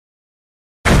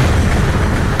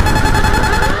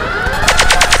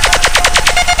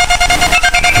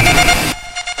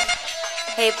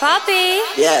Hey, Poppy.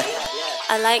 Yeah.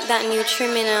 I like that new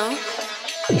trim, you know.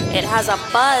 It has a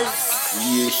buzz.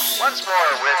 Yes. Once more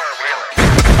with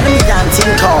Enemy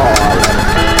dancing call,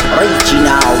 reaching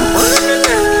out.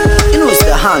 You know it's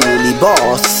the unruly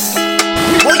boss.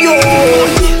 Oh yo,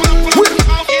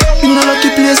 in a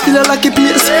lucky place, feel a lucky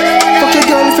place. Fuck your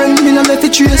girlfriend, me no left a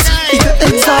trace. If you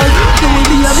exile, you will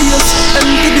be a base.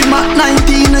 Empty the Mac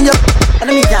 19 and your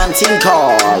enemy dancing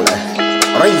call,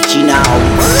 reaching out.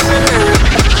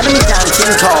 Enemy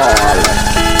dancing call,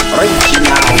 reaching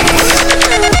out.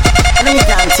 Enemy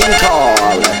dancing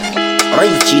call,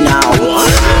 reaching out.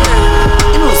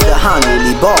 You know it's the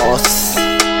unruly boss.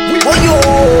 Oh yo,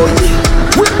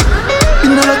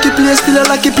 in a lucky place, feel a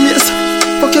lucky place.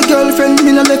 Fuck your girlfriend,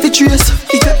 me no left a trace.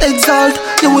 If you exalt,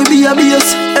 you will be a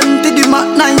base. Empty the Mac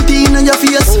 19 on your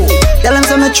face. Tell them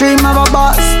some dream of a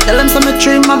boss. Tell them some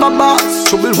dream of a boss.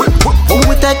 Trouble whip. Who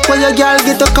we take where your girl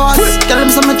get a cost? Tell them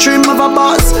some dream of a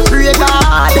boss. Pray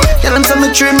God. Tell them some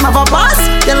dream of a boss.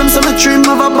 Tell them some dream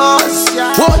of a boss.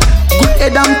 What? Good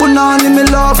head and put on in me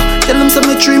love. Tell them some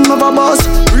dream of a boss.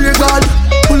 Pray God.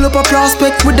 Pull up a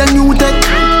prospect with a new tech.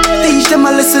 Teach them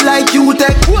a lesson like you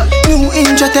tech. New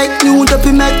Intratech, new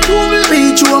dopey mech.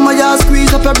 Reach you on my yard,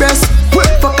 squeeze up your breast.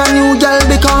 Fuck a new girl,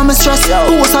 become a stress.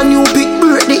 Post a new pic,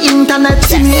 break the internet.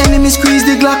 See me enemy squeeze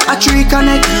the Glock, a tree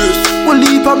connect. One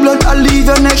leap of blood, I'll leave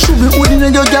your neck. Should be holding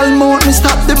in your girl mouth, me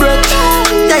stop the breath.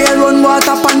 Yeah, you run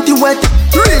water, panty wet.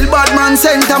 Real bad man,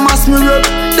 center mass me rep.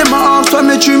 Them a ask when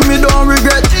me dream, me don't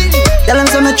regret. Tell them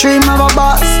some dream of a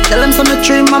boss. Tell them some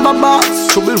dream of a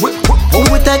boss. Trouble whip. Who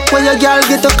we take where your girl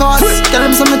get a cost? Tell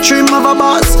them some dream of a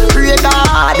boss. Pray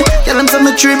God. Tell them some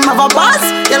dream of a boss.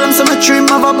 Tell them some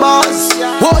dream of a boss.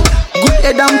 What? Good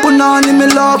head and put on in me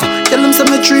love. Tell them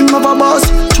some dream of a boss.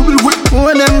 Trouble whip.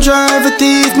 When them drive a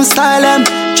teeth, me style them.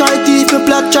 Try teeth, me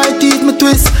plot, try teeth, me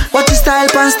twist. Watch your style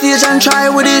on stage and try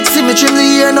with it. See me trim the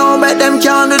ear now, bet them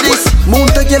can't do this.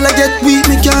 Mount a girl get weak,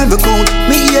 me can't be count.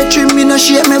 Me ear trim, me no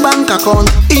shape me bank account.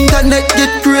 Internet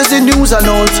get crazy news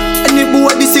announce. Any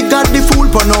boy this he got the full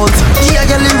pronounce. Yeah,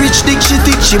 girl rich dick, she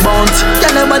think she bounce.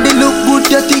 Girl her body look good,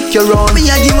 you think you run. Me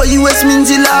a give her US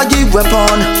means he'll give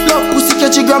weapon. Love pussy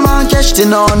catch your grandma and catch the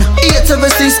nun.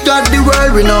 876 got the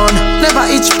world renowned. Never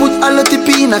itch put a lot of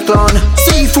pin a clown.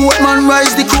 Seafood man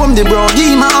rise the chrome the brown.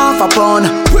 Give me half a pound.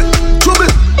 Trouble.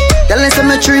 Tell them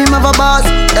some dream of a boss.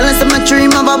 Tell them some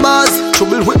dream of a boss.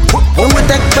 Trouble whip. When we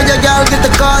take for your girl get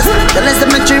the cause. Tell them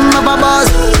some dream of a boss.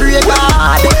 Pray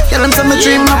God. Tell them some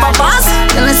dream of a boss.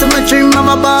 Tell them some dream of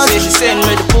a boss. Say she send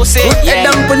me the pussy, yeah.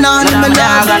 Head down put on in my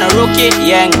dog and a rookie,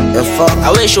 yeah.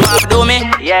 I wish you have do me,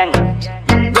 yeah.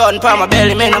 Gun pa my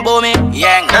belly, me no bow me,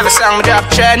 yeah. Every song me drop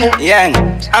trend, yeah.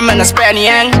 I'm in a span,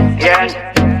 yeah.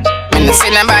 Me no see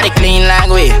nobody clean like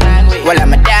we. Well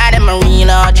I'm a dad and marine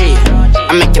OG.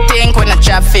 I make you think when I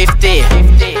drop 50.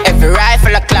 Every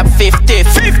rifle I clap 50.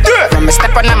 From me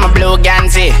step on I'm a blue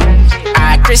Ganzi.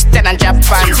 I Christian and drop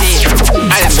fancy. All of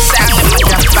my song them a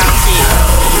drop funky.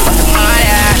 Oh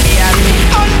yeah,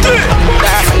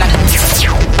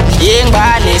 Young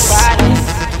badness.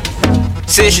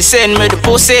 Say she send me the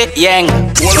pussy, yang.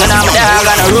 None of my dog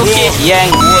and a rookie,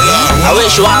 yang. I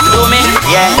wish you want to do me,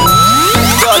 yang.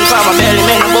 Gun for my belly,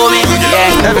 me no bow me,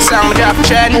 yang. Every song me drop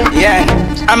trend, yang.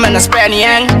 I'm in a span,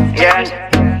 yang.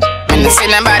 Me no see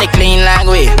nobody clean like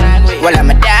we. Well I'm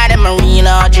a dad and marine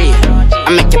OG. I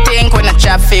make you think when I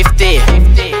drop 50.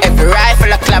 Every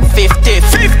rifle I clap 50.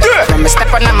 From me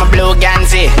step on I'm a blue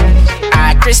Ganzi.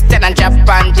 I Christian and drop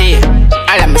panty.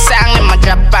 All of my song in my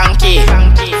drop funky.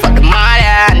 For the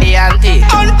mother and the auntie.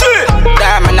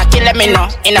 Damn, man, I kill me now,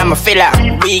 in a filler.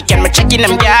 Weekend, me checking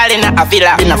them girl in a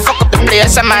villa. Been a fuck up the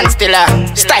place, a man stiller.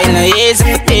 Style no easy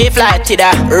for tape like Tida.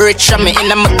 Rich on me in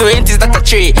my 20s, that a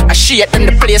tree. I shit in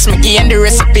the place, me gain the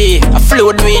recipe. I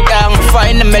float way down,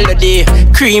 find the melody.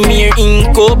 Creamier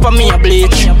ink, up on me a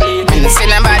bleach. Me no see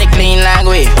nobody clean like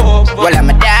we. Well, I'm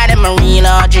a dad and marine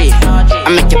OG. I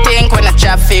make you think when I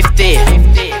drop 50.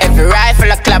 Every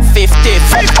rifle I clap 50.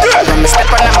 When me step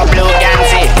on I'm a blue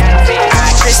Ganzi.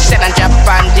 I Christian and drop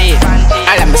panty.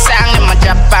 All of my song in my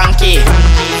drop funky.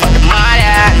 For the mother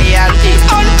and the auntie.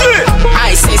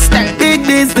 Hi sister. Big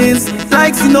business,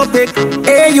 like Sinopec.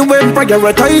 Hey, you went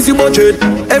prioritize your budget.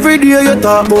 Every day you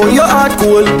talk about your heart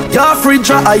cool. Your fridge,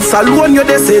 your ice alone, you're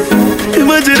dead.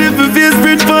 Imagine if you face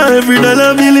bridge for every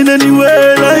dollar bill in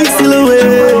anywhere. Like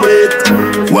silhouette.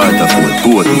 Waterfall,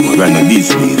 Portmore, run a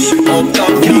business.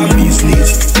 Big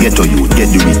business. Get to you,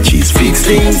 get the riches. Fix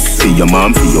things. For your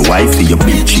mom, for your wife, for your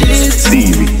bitches.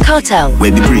 Siri. Cartel.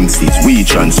 Where the brinks is, we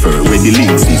transfer. Where the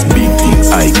links is, big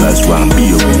things. High class one,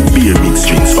 beer, big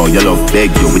strings. Oh, you love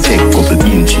beg you, we take couple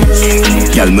inches.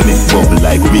 Y'all me make bubble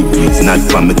like Wrigley's. Not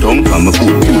from my tongue, from my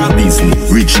foot, business.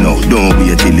 Rich now, don't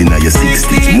wait till in your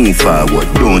 60s. Move forward,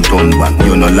 don't turn back.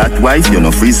 You're not lot wife, you're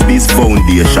not frisbees.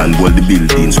 Foundation, wall the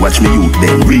buildings. Watch me youth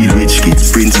them, real rich kids.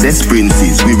 Princess,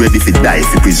 princes, we ready for die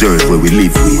for preserve where we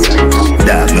live with.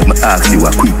 Dog, let me ask you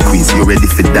a quick quiz. You ready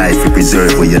for die for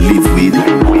preserve where you live with?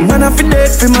 Man, I feel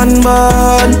dead for man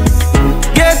born.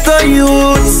 Get the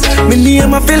youths, me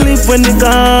name I feel live when they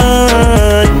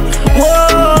gone.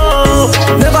 Whoa,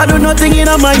 never do nothing in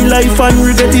my life and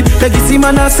regret it. Legacy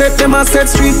man I set them, I set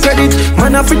street credit.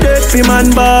 Man I feel dead for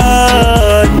man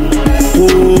born.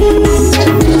 Whoa.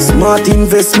 Smart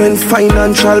investment,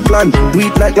 financial plan. Do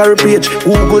it like Larry Page,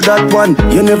 Google that one.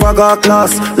 You never got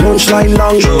class, lunch line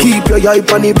long. Keep your eye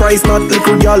on the price, not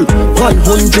little girl.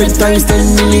 100 times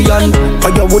 10 million.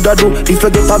 What you woulda do if you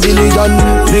get a billion?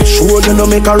 Make sure you no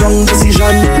make a wrong decision.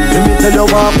 Let me tell you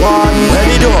what one. Where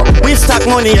we do? We stack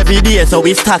money every day, so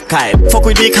we stack Kyle. Fuck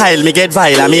with the Kyle, me get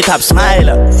vile and me tap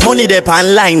smile. Money dep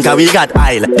online, cause we got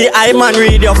aisle. The eye man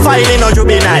read your file, no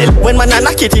juvenile. When man a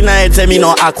knock it in head, say me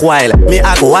no act wild. Me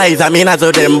act wise, I mean as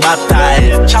of them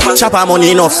baptized. Chopper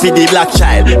money enough for the black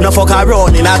child. No fuck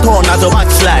around in a town as a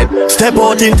backslide. Step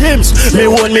out in teams, me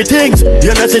own me things.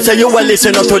 You know say you will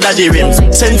listen up to daddy rims.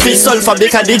 Send fi sulfur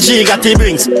because the G got the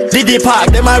brings. Diddy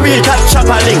Park, them a real top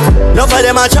chopper link. No for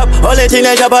them a chop, all it in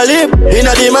a job a live. In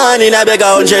a demand, in a beg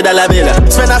 $100 bill.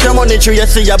 Spend half your money through you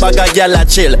see a bag of gyal a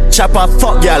chill. Chopper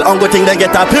fuck gyal, ungo think they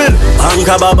get a pill.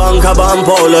 Banka bam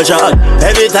polo shot.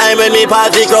 Every time when me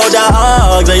party crowd a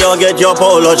hug, so you get your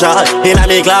polo shot. In a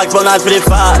me clocks but not flip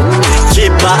fat.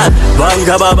 Chip bad,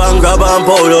 banka bam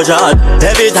polo shot.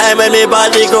 Every time when me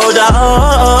party crowd a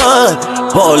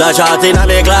hug, polo shot in a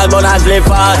me clocks but not flip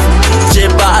fat.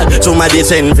 Chip bad, somebody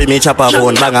send for me chopper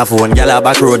phone, bang a phone. Gyal a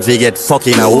back road fi get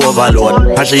fucking a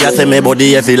overload. And she a say me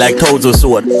body heavy like thousand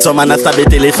sword. Some man a stab it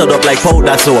till it sod up like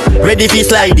powder soap. Ready fi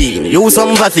slide in, use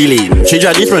some Vaseline. She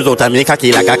draw difference out and make a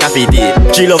key like a coffee tea.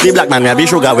 She love the black man, me be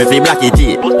sugar with the blacky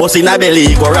tea. Bust in a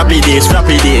belly, go rapid day,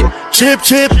 scrappy day. Chip,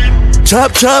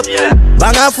 chop,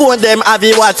 bang a phone, them have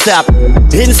the WhatsApp.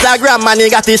 Instagram man, he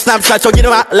got his Snapchat. So give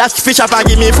them a last fish up and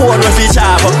give me phone with fish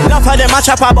up. Enough of them a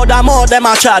chop about the more them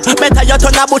a chat. Better you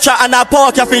turn a butcher and a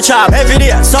pork your fish up. Every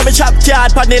day, so me chop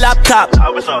card on the laptop.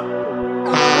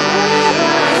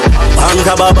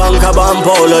 Banka bam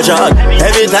polo shot.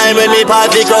 Every time when me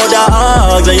party crowd a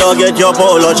hug, so you get your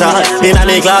polo shot. In a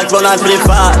me clocks but not flip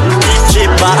fat. Chip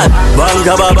bad,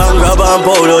 banka bam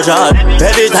polo shot.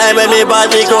 Every time when me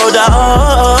party crowd a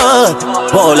hug,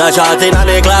 polo shot. In a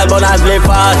me clocks but not flip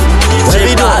fat.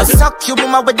 Chip bad. Suck you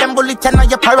mama with them bullet and now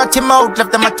you parrotty mouth.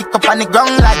 Left them a kick up on the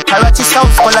ground like parrotty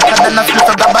south. Call like a than a split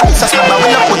of the body. So remember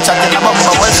we no put shot in a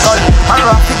bumper well skull. And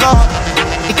rock it go.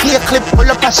 The key clip pull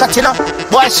up a shot, you know.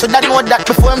 Boy, should I know that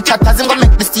before him chat? As him go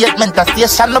make the statement. A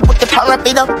station, no put the power up,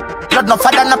 up. Blood no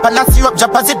father, no pan, and syrup,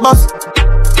 drop as it bust.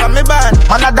 From me band,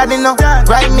 man a daddy no.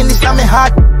 Grime in this na me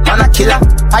heart, man a killer.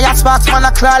 Fire sparks, man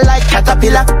a claw like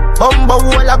caterpillar. Bumbo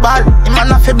wall a ball, him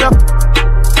man a fib up.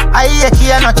 I hear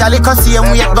key no Charlie cause see him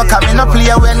wait go come in no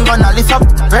play when gonna lift up.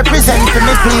 Represent for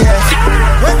me players.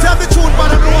 When tell the truth,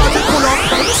 man, I know how to pull up.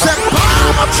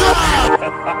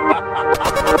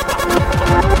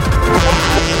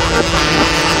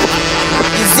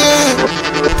 Say,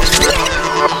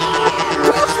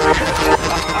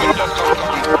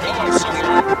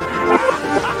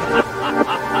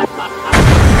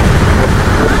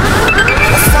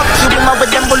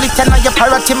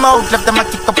 parrotty mouth, left them a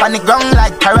kick up on the ground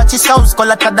like parrotty south. Call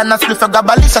hotter than a spliff of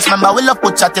gabalicious. Remember we love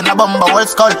put shot in a bumper well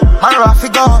skull. Man rough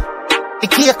go. The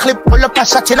key clip pull up a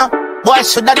shot, you know. Boy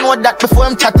should I know that before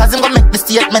him chat. As him go make the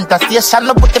statement. A station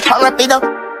no put the power up, you know.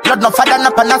 Blood no father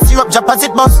no pan and syrup drop as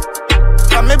it bust.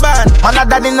 From me band, man a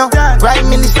daddy no.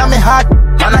 Grime in this na me heart,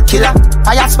 man a killer.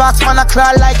 Fire sparks, man a claw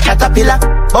like caterpillar.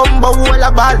 Bumbo wall a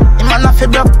ball, him man a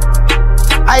fib up.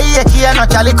 I hear key no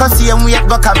Charlie cause see him wait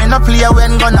go come in no play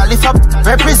when gonna lift up.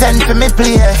 Represent for me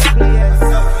players.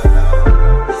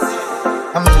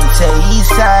 I mean say east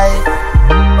side.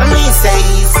 I mean say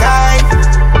east side.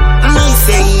 I mean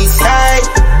say east side.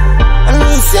 I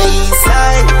mean say east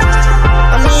side.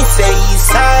 I mean say east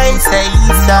side. Say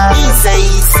east side. Me say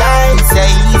east side. Say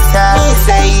east side. Me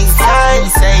say east side.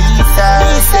 Say east side.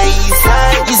 Me say east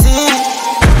side. You see?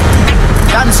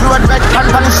 Dance road, red pan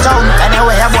on the stone.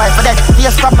 Anyway, a boy for that.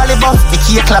 Yes, properly bust. The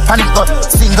key clap and it go.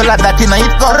 Single at that in a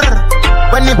hit go.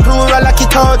 When the plural like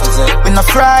it out. We no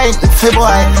frightened for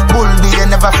boy. Bull be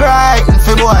never frightened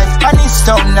for boy. And his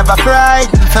stone never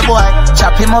frightened for boy.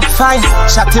 Chop him up fine,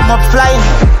 shot him up flying.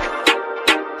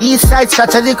 East side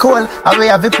strategy cool. Away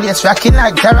have a place rocking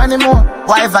like Geronimo.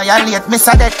 Why violate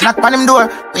Mr. Death? Knock on him door.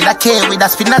 With a K, with a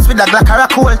spinners, with a Glock or a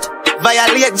Colt.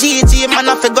 Violate GG, man,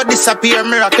 I go disappear.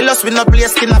 Miraculous, with no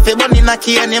place, skin of a bun in a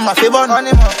key and him a fi bun.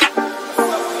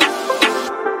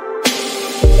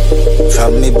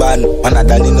 From me band, man a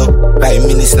Danino. Prime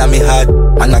Minister na me heart,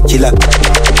 man a killer.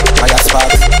 Fire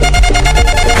sparks.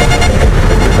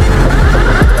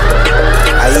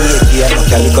 I hate you, I no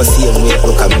can look same way.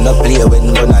 Look, I'm no play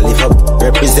when gonna live up.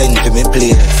 Represent to me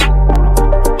players.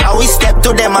 How we step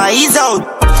to them, I ease out.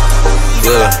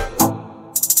 Yeah.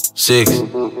 6.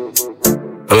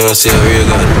 I'm gonna say a real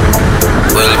God.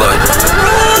 Well, bad.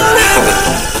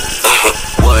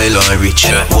 Wild and rich,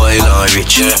 wild and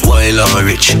rich, wild and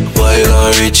rich, wild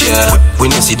and rich, yeah.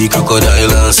 When you see the crocodile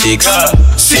and 6,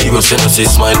 serious and I say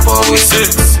smile for me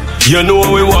 6. You know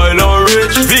we wild and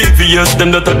rich, VVS them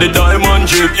that are the diamond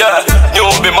drip, yeah. You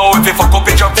be my wife if I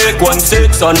copy your fake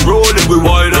 1-6 and roll it with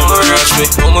wild and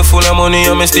rich. I'm full of money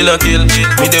and me still a kill.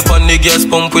 Me dip on the gas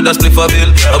pump with a spliff a bill.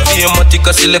 I pay a matic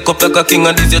a select up like a king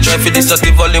and this you try for this a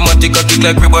give volumatic a kick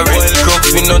like ribber rail.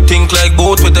 Crooks we no think like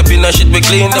boat with a pin a shit we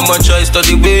clean. Them a try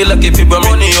study way like if you bring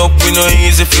money up we no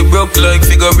easy if you broke like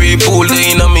figure pool.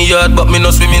 They in a me yard but me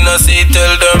no swim in a sea.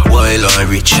 Tell them wild and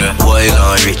rich, wild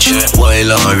and rich,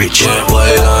 wild and rich,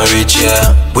 wild and rich,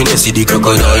 yeah. When you see the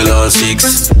crocodile and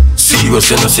 6,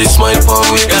 serious and I say smile for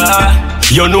me, yeah.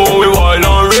 You know we wild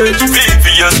and rich,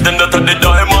 VVS them that are the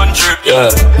diamond drip,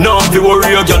 yeah. Now if you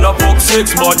worry you gonna fuck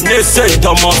 6, but they say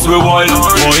Thomas we wild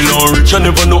and rich. I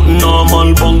never nothing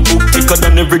normal, bank book thicker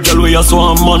than every girl we a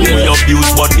swan man. We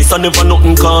abuse but this I never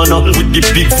nothing corner. With the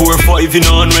big 4-5 in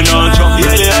on when I drop.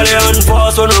 Yeah, the hand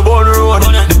pass on the bun road.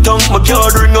 The tank my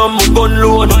card ring and my gun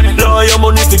load. Lawyer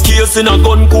money the case in a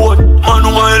gun code. Man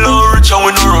wild and rich and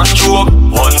we no run joke.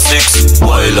 1-6,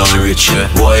 wild and rich,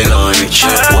 yeah. Wild and rich,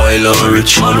 yeah. Wild and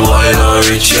rich, man wild and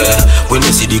rich, yeah. When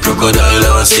you see the crocodile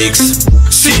and 6,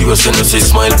 serious and I say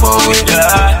smile for me,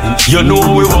 yeah. You know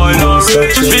we wild and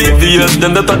rich, VVS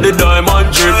them that are the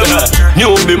diamond drip, yeah.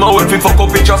 New be my wife if I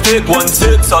copy your fake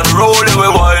 1-6 and roll it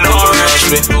with wild and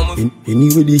rich.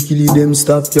 Anyway they kill them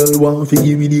stop, y'all want to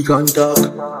give me the contact.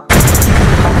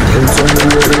 Tell someone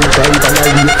you're in fight and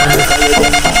I will on the fire.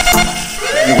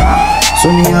 So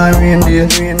me a rain day,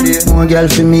 more girl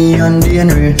for me and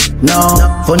DNA. No,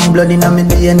 funny blood in a me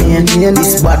DNA.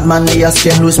 This bad man they a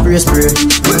scan loose spray.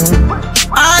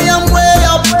 I am way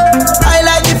up, I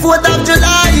like the 4th of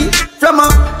July. From a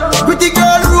pretty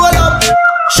girl roll up,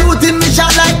 shooting me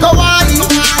shot like Hawaii.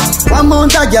 One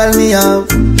mount a girl me have,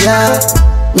 yeah.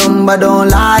 Number don't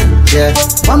lie, yeah.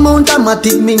 One mount a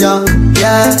matic me young,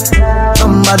 yeah.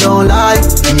 Number don't lie,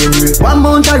 yeah. One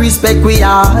mount a respect we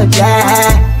are,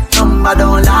 yeah. Number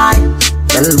don't lie.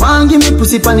 Tell one give me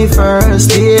pussy on the first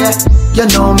day. You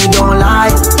know me don't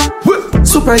lie.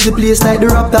 Surprise the place like the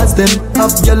Raptors them.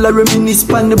 Have y'all a reminisce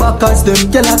pan the backers them.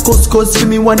 Y'all a cuss for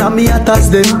me one of me attacks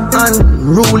them. And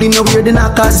rolling over the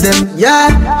knockers them.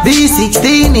 Yeah,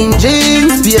 V16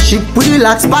 engine, spaceship with the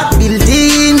lock spot built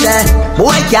in there.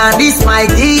 Boy can't diss my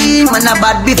team. Man a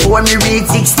bad before me reach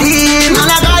 16. Man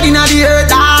a god inna the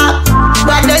earth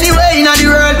but anyway inna the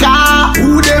world car.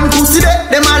 Who them pussy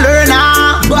them a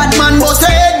learner. Bad man bust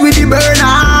head with the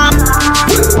burner.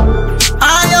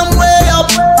 I am way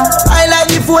up, I like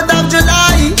the 4th of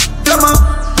July. Come on,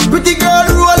 pretty girl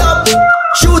roll up,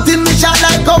 shooting me shot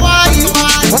like Hawaii.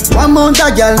 One mount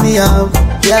a girl me have,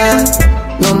 yeah.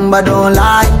 Number don't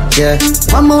lie, yeah.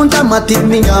 One mount a matic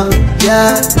me young,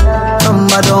 yeah.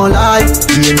 Number don't lie,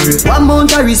 yeah. One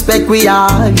mount a respect we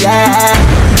are, yeah.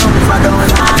 Number don't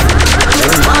lie.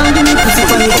 One give me pussy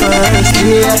for the first,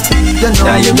 yeah. You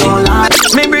know you don't lie.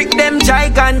 Me brick them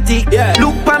gigantic, yeah.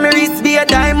 Look pa me wrist be a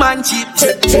diamond chip.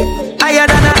 Higher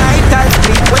than a high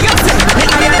split. What you say? Me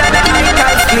higher than a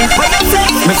high split. What you say?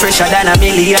 Me fresher than $1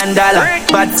 million.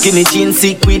 Bad skinny chin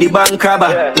sick with the bank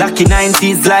robber. Lucky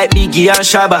 90s like Biggie and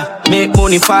Shabba. Make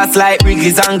money fast like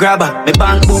Wrigley's and Grabber. Me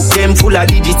bank book them full of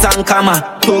digits and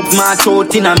comma. Thugs march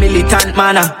out in a militant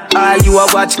manner. All you a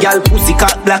watch gal pussy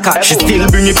cat blacker. She still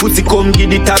bring me pussy come give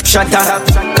the top shotter.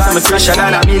 Cause me fresher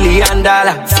than $1 million.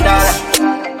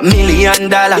 $1 million.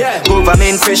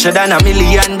 Government fresher than $1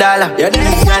 million.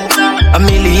 $1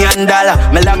 million.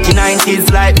 Me lucky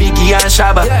 90s like Biggie and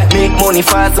Shabba. Make money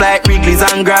fast like Wrigley's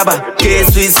and Grabber.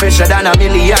 Case is fresher than $1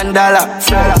 million.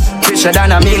 Fresher than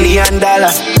 $1 million.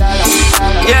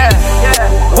 Yeah.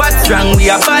 What's wrong? We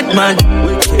a bad man.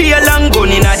 Be a long gun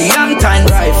inna the Hampton.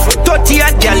 30 a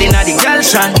gal inna the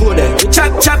Galshan.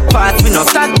 Chop pass, we no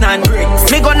stagnant.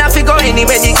 Me gonna figure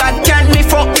anywhere the God can. Me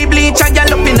fuck the bleach a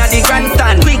gal up inna the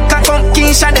grandstand. Quick a come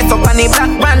Keisha, that's up on the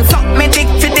black band. Suck me dick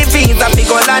for the visa, fi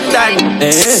go London.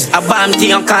 A bomb to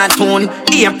your cartoon.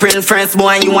 April 1st,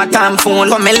 boy, you a damn fool.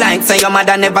 Come me like say your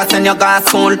mother never send your gas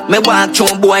school. Me walk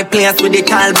through boy place with the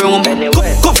tall broom.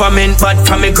 Government bad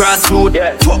from me grassroots.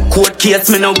 Fuck court case,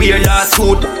 me no wear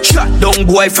lawsuit. Shot down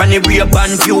boy from the rear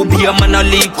band view. Be a man a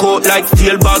leak out like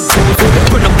steel bag boots.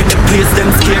 Run up in the place, them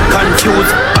scared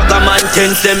confused. Bag a man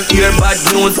tense, them hear bad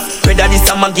news. Whether this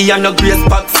a Maggie and a grace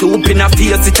pack soup. In a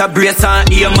face, it a brace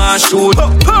and ear man shoot.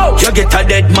 You get a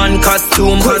dead man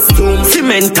costume.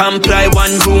 Cement and ply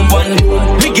one room.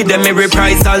 Me give them a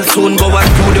reprisal soon. Go a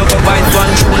studio, go buy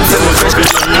one tune.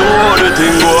 Know the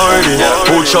thing go hardy.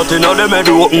 Put shot in all them head,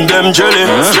 open them jelly.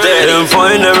 Them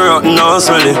find them rotten and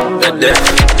smelly.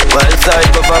 Wild side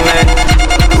government.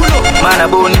 Man a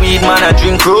bone weed, man a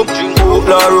drink rum.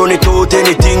 Outlaw run it out,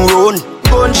 anything run.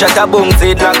 Gunshot a bounce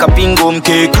it like a ping gum.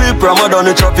 Clip Ramadan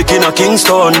the traffic in a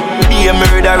Kingston. Be a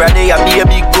murderer, they a be a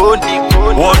big gun.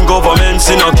 One government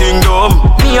in a kingdom.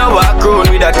 Me a walk round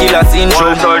with a killer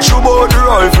syndrome. Shoot out the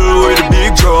rifle with a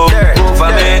big drum.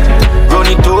 Government, run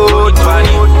it out,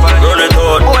 funny. Run it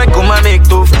out. Boy come and make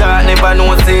tough talk, never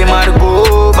know say man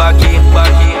go back in.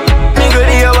 Me go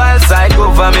the wild side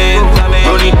government.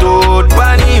 Run it out,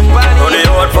 funny. Run it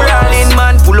out for Brawling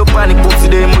man, pull up panic, pussy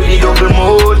them with the double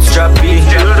mode strapping.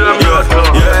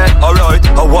 Yeah, alright,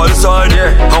 a wild side,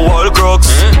 a wild crux.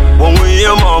 When we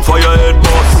aim on for your head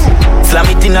boss. Slam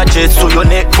it in a chest so your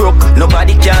neck broke.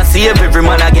 Nobody can save, every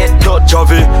man I get touch.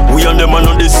 Javi, we and them man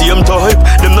on the same type.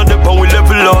 Them not dep on we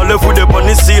level all left with them on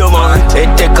the same man. They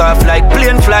take off like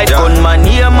plane flight. Gunman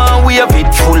here man, we have it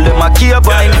full, them a care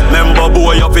bind. Remember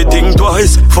boy, have to think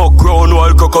twice. Fuck round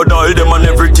while crocodile, them and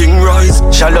everything rise.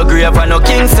 Shallow grave and no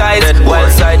king size. Wild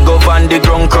side govern the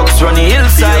ground crooks run the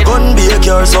hillside. Gun be a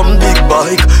car, some big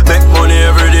bike. Make money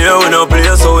every day, we no play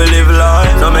so we live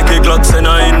life. Now make it clocks and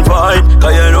I invite.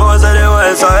 Cause you know say the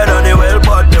wild side and the well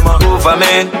bad them a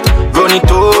government, run it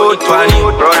out, panic.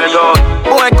 Run it out.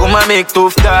 Boy come and make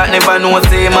tough talk, never know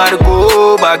say man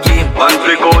go back in. One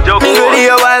flick out your me go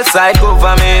the wild side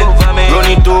government,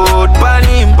 run it out,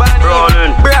 panic.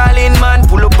 Brawling man,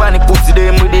 pull up panic, pussy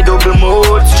them with the double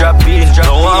mode strapping.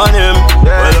 Don't want him,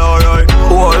 well alright.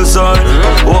 Wild side,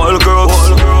 wild crooks.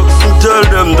 Tell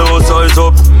them don't size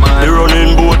up. They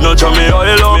running boat, not jam me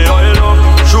oil up.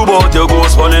 Shoot out your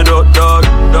ghost on the dog.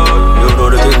 You know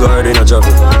the thing guard in a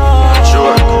traffic.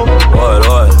 Sure. Wild.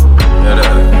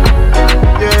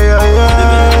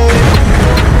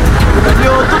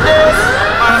 Yo, today,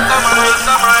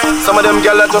 some of them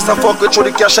gyal just a fuck with through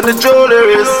the cash and the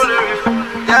jewelries.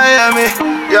 Yeah, me.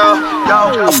 Yo.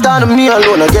 After me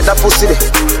alone, I get that pussy there.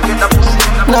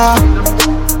 Nah.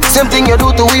 Same thing you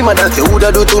do to him, that you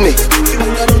woulda do to me.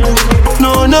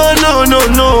 No.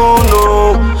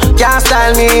 Can't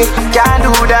style me, can't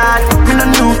do that. Me no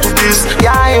new to this,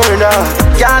 yeah, you know.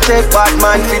 Can't take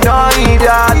Batman if you don't need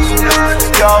that.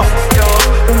 Yo.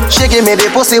 She give me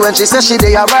the pussy when she says she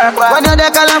dey a work. When you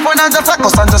dey call her phone and just a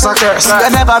cuss and just a curse.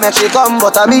 You never make she come,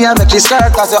 but me I make she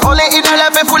skirt. Cause you only in her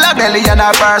life full of belly and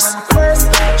her purse.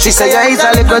 She say you is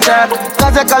a little jerk.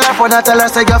 Cause you call her phone and tell her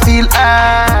say you feel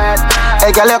hurt.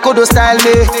 Hey girl, you could style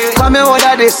me. Come here,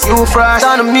 order this, you fresh.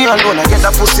 Turn me alone, I get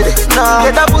that pussy there. No.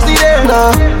 Get that pussy there.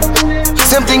 No.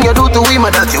 Same thing you do to him,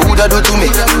 that you woulda do to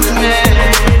me.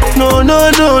 No.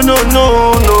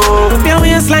 Your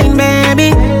waistline, baby.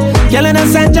 Girl, in the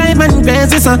sunshine, man,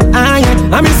 crazy, so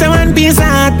I miss one piece of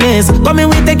happiness. Come in,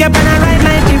 we take up on a ride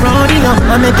like the rodeo.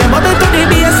 I make you bubble to the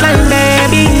baseline,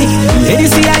 baby. Lady,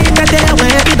 see, I hit that there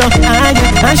where we do.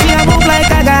 And she a move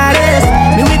like a goddess.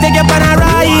 Me, we take up on a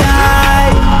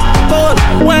ride. Cold,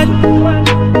 wet.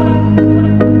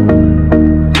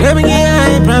 Let me get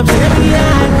high, props. Let me get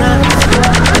high, props.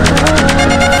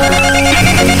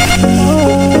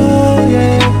 Oh,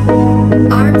 yeah.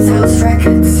 Arms House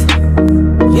Records.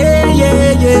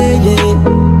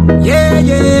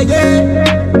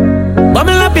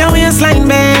 Bubble up your waistline,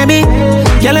 baby.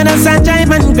 Girl in the sunshine,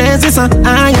 man, crazy, so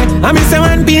I miss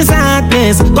one piece of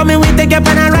happiness. Come in, we take up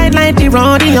on a ride like the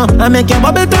rodeo. I make you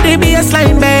bubble to the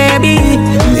baseline, baby.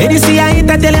 Lady, see, I hit,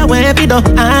 I tell you where we do.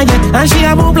 And she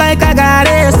a move like a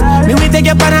goddess. Me, we take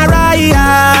up on a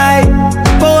ride.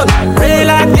 Cold, real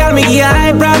like girl, me give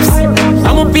high props.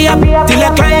 I'ma be up till the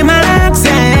climax,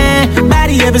 yeah.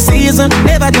 Body every season,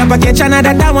 never drop a catch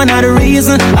another, that one not the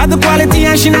reason. Of the quality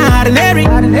and she not ordinary.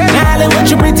 Now what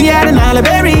you pretty and all the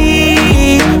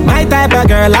berry. My type of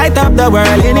girl, light up the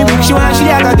world. Any week she want, she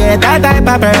a go get that type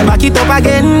of pearl. Back it up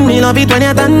again, me love it when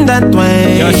you done that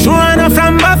way. You're sure enough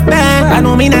from buff band. I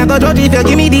know me not go judge if you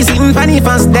give me this in funny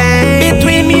first day.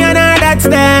 Between me and her, that next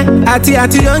day.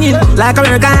 Atty youngin, like a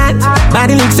workout.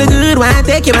 Body looks so good, wanna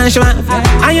take you and show off.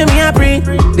 I am me a pre,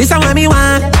 this is what me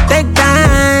want. Take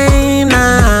time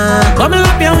now. Bubble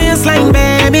up your waistline,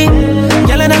 baby.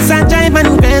 Girl, that's a jive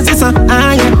and crazy, so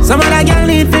ah yeah. Some other girl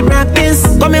need to practice.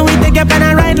 Come in, we take up and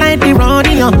I ride like the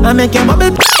rodeo. I make your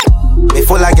bubble. Me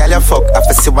full of gal you fuck, I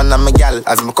fi see one of my gal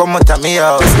as me come out of me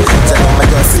house. Tell me me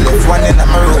just left one in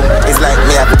my room. It's like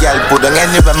me have gal put on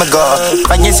anywhere me go.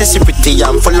 When you say she pretty,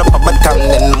 I'm full up of bottom.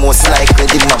 Then most likely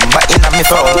the number in my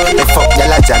phone. Me fuck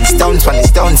gal a Johnstown, Funny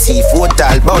Stone, seafood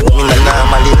all about me no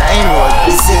normally line road.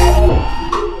 You see.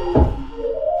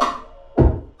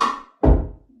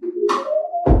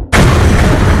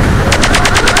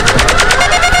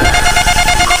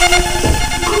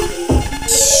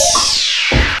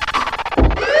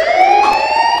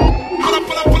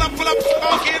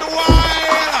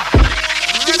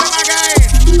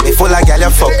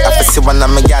 See one of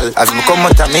my gal as me come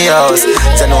out of me house.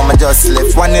 Tell know me just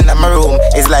left one in my room.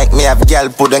 It's like me have gal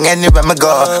put on anywhere me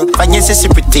go. When you say she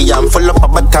pretty, I'm full up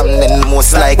of bottom. Then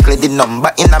most likely the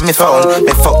number in my phone.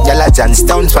 Me fuck gal a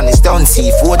Johnstown, Funny Stone,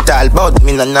 seafood all about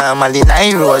me no normally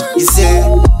night road. You see,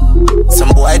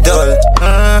 some boy dull,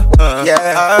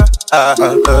 yeah.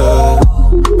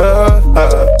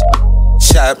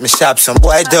 Sharp me sharp, some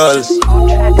boy dull.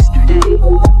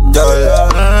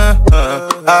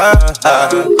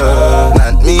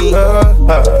 Not me.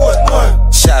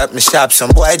 Sharp me sharp, some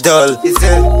boy dull.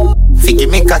 Figure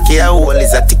me cocky a hole,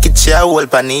 is a ticket share hole.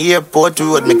 Pan the airport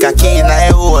road, me cocky in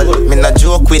a hole. Me not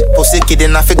joke with pussy kid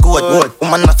in a fi goat.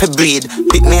 Woman a fi breed,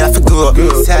 pick me a fi grow.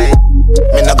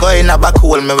 Me no go in a back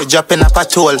hole, me we drop in a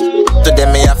patrol. To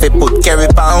them me have to put carry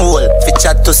pan hole. Fi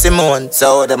chat to Simone,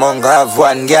 so them won't have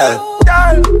one girl.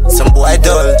 Some boy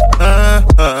dull,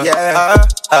 yeah.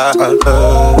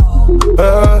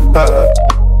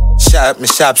 Sharp me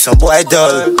sharp, some boy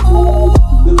dull.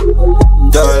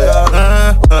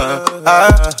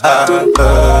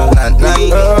 Not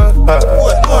me.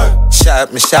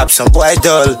 Sharp me sharp, some boy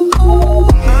dull.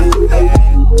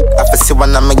 I fi see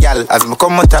one of my gal as me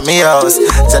come out of me house.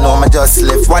 Tell know me just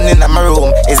left one in my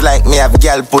room. It's like me have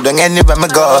gal put on anywhere me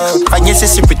go. When you say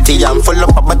she pretty, I'm full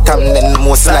up of bottom. Then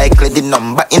most likely the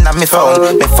number in my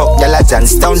phone. Me fuck gal a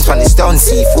Johnstown, Funny Stone,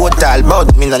 seafood all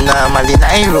about me no normally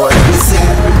night road.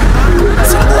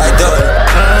 Some boy dull,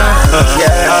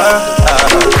 yeah.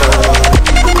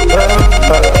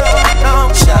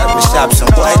 Sharp me sharp, some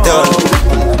boy dull.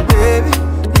 Baby,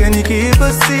 can you keep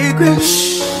a secret?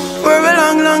 For a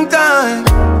long, long time.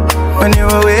 When you're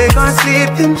awake or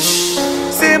sleeping,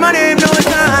 say my name no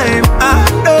time. I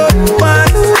don't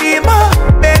want to be my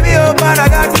baby, oh, but I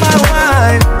got my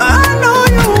wife. I know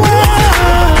you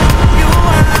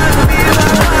want to be my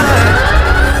wife.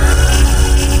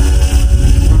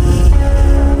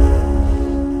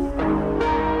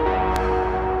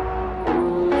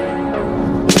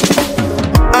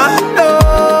 I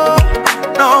know,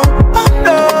 no, I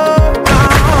know.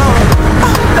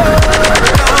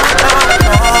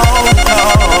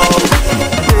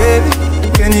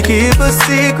 Can you keep a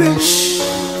secret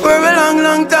for a long,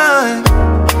 long time?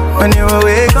 When you're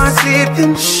awake or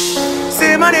sleeping,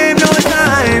 say my name no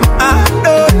time. I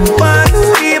don't want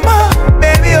to be my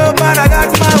baby, oh, but I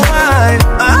got my wife.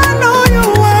 I know you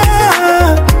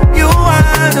want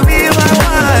to be my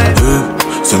wife.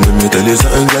 So let me tell you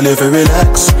something, girl, if you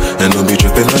relax and don't be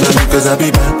tripping on me, cause I'll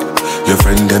be back. Your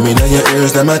friend, them in your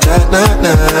ears, them a chat, nah.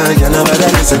 You know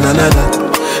better listen, none of that.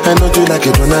 And don't you like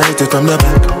it when I hit it from the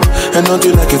back? And don't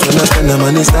you like it when I spend the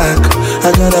money stack?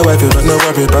 I got a wife, you don't know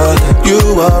worry about that. You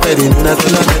already knew that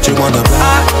when I met you on the block.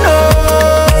 I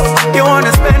know you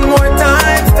wanna spend more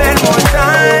time, spend more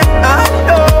time. I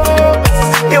know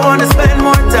you wanna spend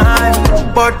more time.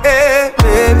 But hey,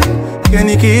 baby,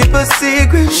 can you keep a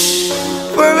secret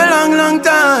for a long, long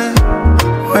time?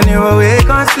 When you're awake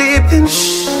or sleeping,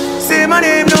 say my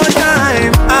name no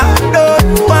time. I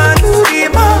don't want to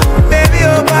be my baby,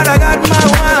 oh, but I got my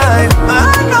wife.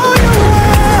 I know you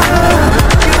want.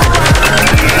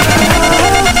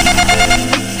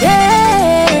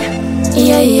 Yeah.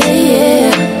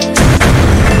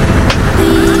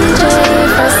 DJ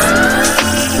first.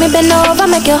 Me bend over,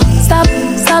 make you stop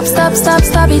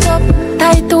it up.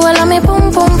 Tight to all of me,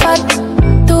 boom fat.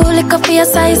 Too lick up for your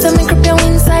size, so me grip you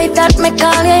inside. That me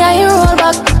call you roll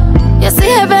back. You see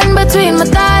heaven between my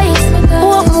thighs.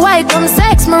 Walk me white, come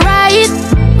sex me right.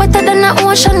 Wetter than the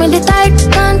ocean, me the tide.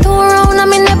 Can't turn around, I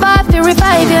me never have to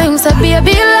revive you. Him say,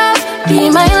 baby love, be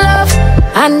my love.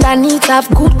 Underneath have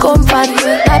good comfort.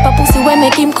 Type of pussy when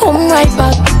make him come right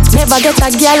back. Never get a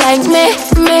girl like me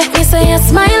say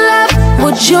yes my love.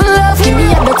 Would you love me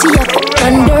a dirty a fuck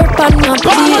and dirt pan my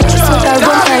place? So I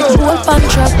run like bull pan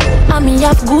trap. And me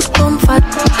have good comfort,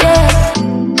 yeah.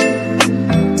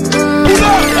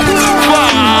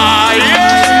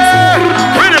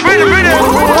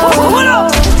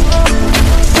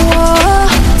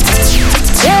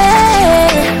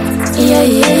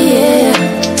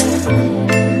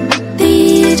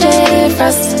 DJ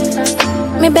Frost,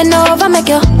 me bend over, make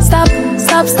you stop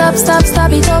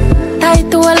it up.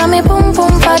 Tight to all of me boom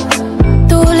fat.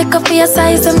 Too lick up for your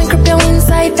size, so me grip you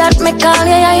inside. That me call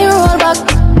you roll back.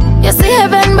 You see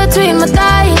heaven between my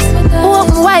thighs.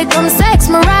 Open wide, come sex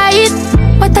me right.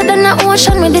 Wetter than the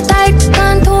ocean with the tide.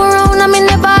 Can't turn around, I me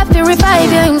never have to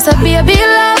revive you. Him say baby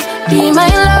love, be my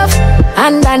love.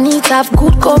 And I need to have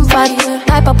good comfort.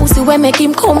 Type of pussy where make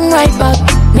him come right back.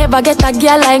 Never get a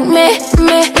girl like me.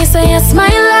 Me say yes my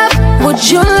love. Would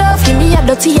you love me a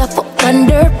dirty a fuck and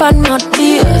dirt pan not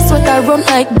beer. Sweat I run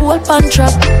like bull pan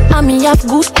trap. And me have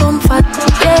good comfort,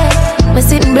 yeah. Me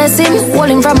sit and bless him, hold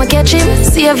him from a catch him.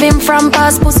 Save him from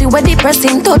past pussy where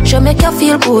depressing. Touch you make you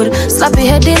feel good. Slap your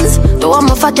headings. Though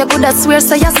I'm a fat you could have swear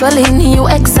so you're swelling. You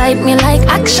excite me like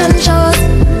action shows.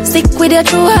 Stick with your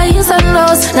true highs and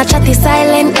lows. Not chatty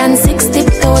silent and 6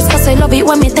 tiptoes. Cause I love it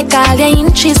when me take all your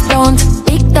inches down.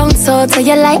 Big down so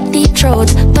you like deep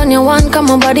throat. Turn your one, come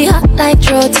on body hot like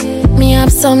throat. Me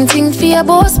have something for your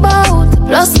boss bout.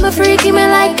 Plus me freaky me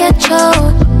like a chow.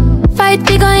 Fight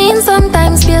big in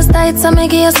sometimes feels tight. So me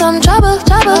give you some trouble.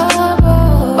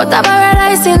 But a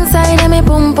paradise inside and me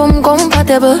boom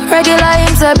comfortable. Regular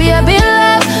him say baby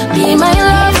love, be my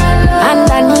love.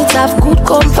 And I need to have good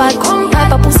comfort.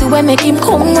 Type of pussy where make him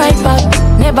come right back.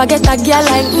 Never get a girl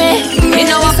like me. Me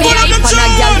know I feel hype on a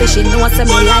girl, but she know say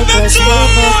me like her slow.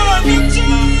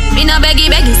 Me no beggy,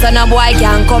 so no boy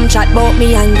can come chat about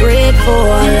me ungrateful.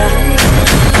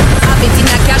 Habit in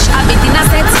a cash, habit in a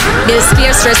set. Bills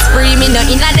clear, stress free, me no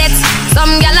in a debt.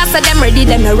 Some gyal say them ready,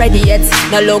 them no ready yet.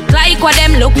 No look like what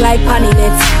them look like panny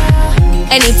net.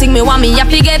 Anything me want me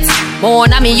happy get. More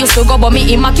than me used to go but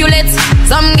me immaculate.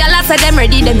 Some gyal say them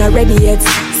ready, them no ready yet.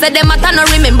 Say them matter no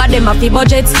remember them happy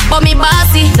budget. But me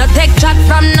bossy, no take chat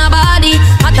from nobody.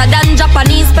 Hotter than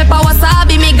Japanese pepper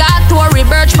wasabi. Me got to a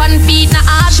birch pan feet. Na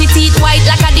ashy teeth white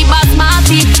like a the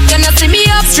basmati. You no see me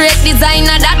up straight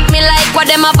designer that me like.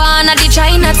 What them a born a the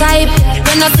China type.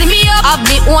 You no see me up have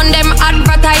me own them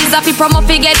advertise. If you promo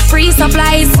fi get free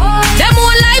supplies. Them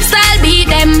own lifestyle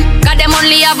beat them. Cause them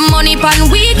only have money pan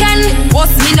weekend.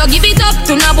 Boss me no give it up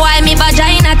to no boy. Me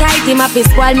vagina tight. Him up his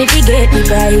squall me fi get the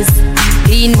prize.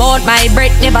 Clean bout my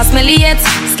breath, never smelly yet.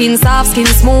 Skin soft, skin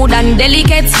smooth and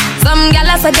delicate. Some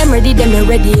gyal say them ready, them not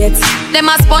ready yet. Them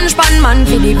a sponge pan man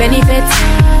for the benefit.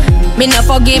 Me no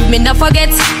forgive, me no forget.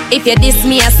 If you diss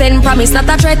me, I send promise not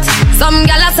a threat. Some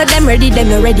gyal say them ready, them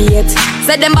not ready yet.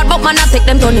 Say them bad but man I take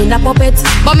them turn in a puppet.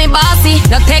 But me bossy,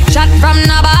 no take shot from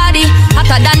nobody.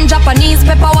 Hotter than Japanese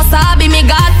pepper wasabi. Me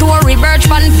got to a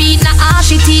birch pan feet. Na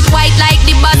ashy teeth white like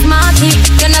the basmati.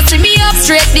 You no see me up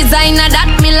straight designer that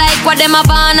me like. What them a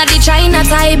born a the China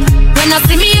type. When I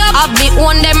see me up, have me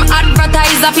own them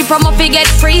advertise. If you promo fi get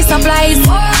free supplies.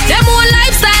 Them own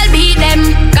lifestyle beat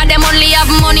them. Cause them only have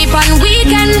money pan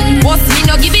weekend. Boss me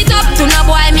no give it up to no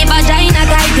boy. Me vagina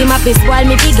tight. Him up his while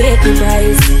me fi get the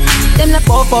prize. Them the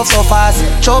pop up so fast,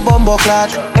 show bumbo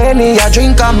clot. Any a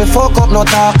drink and me fuck up no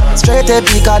talk. Straight a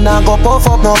pick and I go puff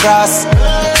up no grass.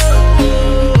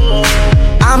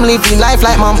 I'm living life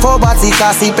like man for batsy.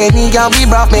 Classy penny and we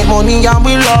brav, make money and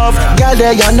we love. Girl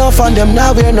there you enough and them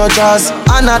now wear no jazz.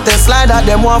 And at the slide that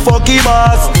them want fucky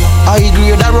boss. I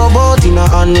agree with that robot in a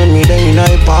hand when me them in a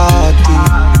party.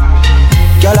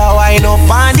 Girl I wind up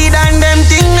on it and them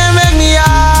thing they make me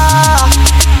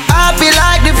happy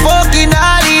like the fucking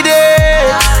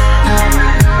holiday.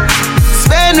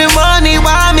 Spend me money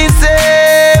while me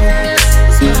save.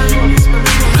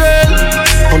 Girl,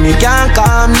 money can't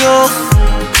calm you.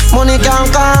 Money can't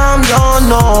calm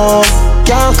you, no.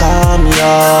 Can't calm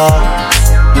you.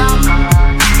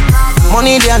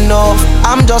 Money they enough,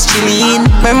 I'm just chillin'.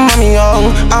 Remember me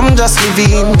young, I'm just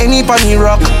living. Any pony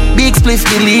rock, big spliff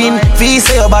the lean. Fee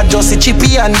say about just a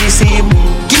chippy and the same.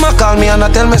 Kima call me and I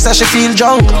tell me say she feel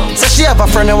drunk. Say she have a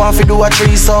friend who want to do a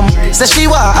threesome. Say she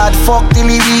want hard fuck till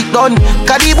the week done.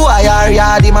 Cause the boy are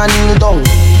yard, the man kneel down.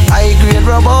 I grade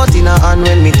robot in a hand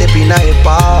when me tap in a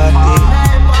party.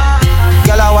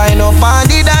 Girl I wind up on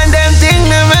it and them thing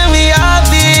they make me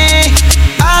happy.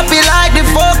 Happy like the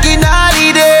fucking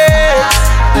holiday.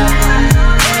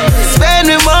 Spend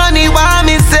me money while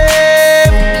me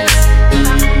save.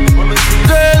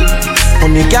 Girl,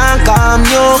 money can't calm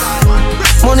you.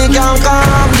 Money can't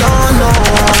calm you, no.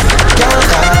 Can't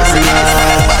calm you.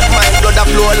 Bad mind blood a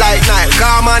flow like like Nile.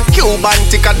 Calm and Cuban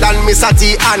thicker than Miss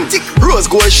T and rose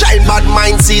gold shine bad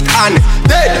mind seat and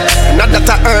dead. Not that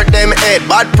I hurt them head.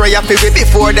 Bad prayer for me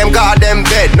before them got them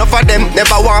bed. Enough of them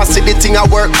never want to see the thing I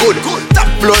work good. Top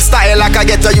flow style like I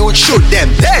get a youth shoot them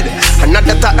dead. And not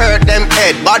that I hurt them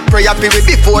head. Bad prayer for me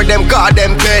before them got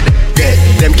them bed. Dead.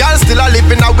 Them girls still a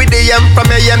living out with the M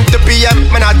from AM to PM.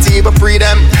 Man I even free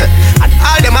them. And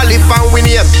all them a live and win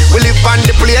him. We live on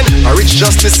the plane, I rich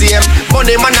just the same.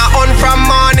 Money man a on from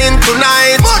morning to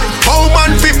night. How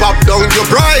man fi pop down your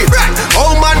bright?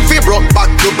 How man fi broke back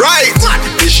to bright?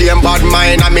 The shame bad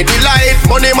mind and me delight.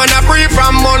 Money man a free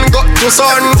from mun go to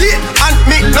sun. And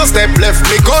me no step left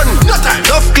me gun.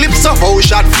 Enough clips of how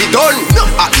shot fi done.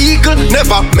 A eagle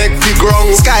never make fi ground.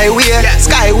 Skyway,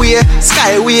 skyway,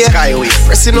 skyway, skyway.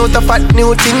 Pressing out a fat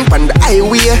new thing on the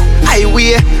highway,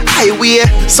 highway, highway.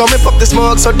 So me pop the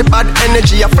smoke so the bad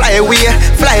energy a fly away,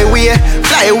 fly away,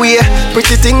 fly away.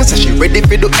 Pretty things so she ready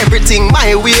to do everything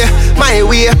my way, my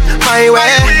way, my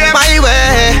way, my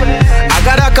way. I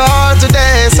got a call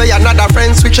today, say another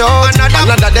friend switch out.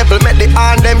 Another devil make the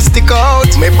hand them stick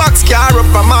out. Me box car up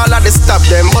from all of the stop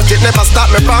them, but it never stop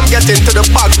me from getting to the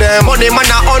bag them. Money man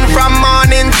a on from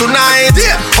morning to night.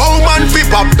 How man fi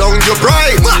pop down your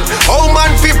bright? How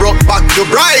man fi broke back to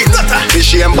bright? The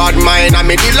shame bad mind and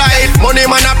me delight. Money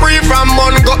man a free from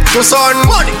mun go to sun.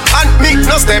 And me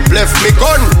no step left me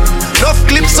gun. Enough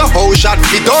clips of how shot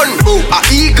be done. A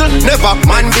eagle never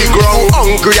man be grown.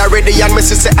 Hungry already and me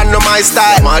say I know my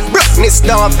style. Mad brokeness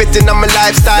don't fit in on my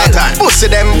lifestyle. Pussy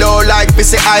them though like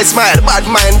pissy I smile. Bad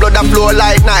mind blood a flow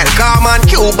like Nile. Calm and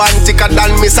Cuban thicker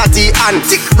than Miss T and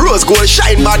rose gold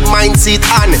shine bad mind seat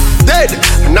and dead.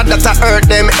 Not that I hurt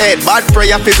them head. Bad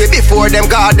prayer for me before them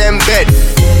got them bed.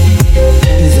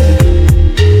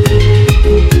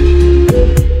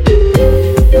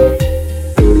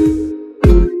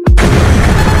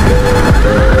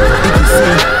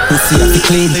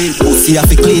 Pussy have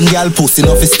to clean, girl, pussy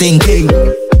no fi stinking.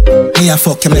 Me a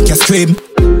fuck you make you scream.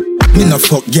 Me no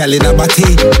fuck girl in a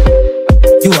body.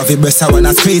 You have your breast I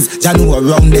wanna squeeze. Ya know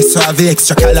around this so have the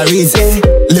extra calories.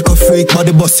 Little freak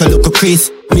body bust you look a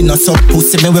crease. Me no suck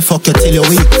pussy, me we fuck you till you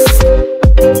weak.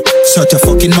 Shut your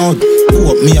fucking mouth.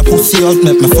 Pull up me a pussy out,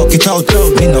 make me fuck it out.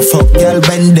 Me no fuck girl,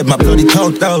 bend them, I blood it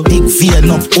out. Big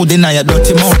vein up, who deny your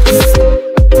dirty mouth.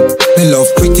 Me love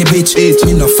pretty bitch,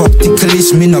 me no fuck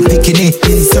ticklish, me no picking it.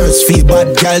 Search for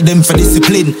bad girl, them for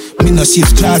discipline. Me no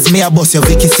shift class, me a boss your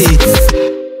Vicky C.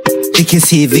 Vicky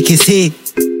C, Vicky C,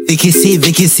 Vicky C,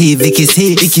 Vicky C, Vicky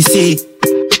C, Vicky C,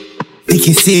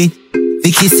 Vicky C,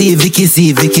 Vicky C, Vicky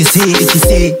C, Vicky C, Vicky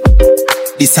C.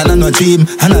 This ain't no dream,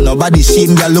 and I nobody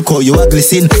shame. Girl, look how you a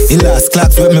glisten. In last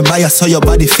class when me buy her, so your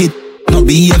body fit. No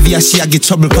behavior, she a get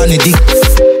trouble pon the dick.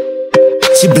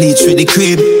 She bleach with the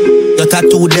crib. You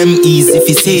tattoo them easy if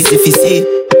you say, if you say.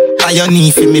 Buy your knee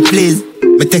for me please.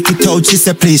 Me take it out, she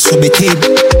say please show me tape.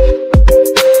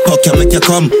 Fuck you make you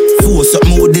come. Force up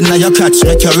mood in your crotch,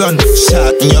 make you run.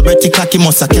 Shot in your pretty cocky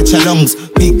must catch your lungs.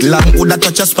 Big long, woulda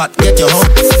touch your spot, get your hug.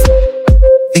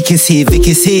 Vicky C,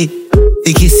 Vicky C,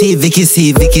 Vicky C, Vicky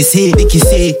C, Vicky C, Vicky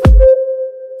C,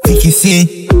 Vicky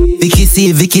C, Vicky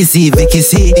C, Vicky C, Vicky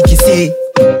C, Vicky C,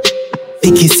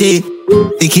 Vicky C.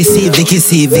 Vicky C, Vicky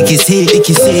C, Vicky C,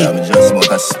 Vicky C,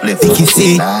 Vicky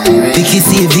C, Vicky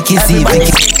C, Vicky C,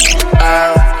 Vicky C.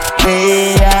 We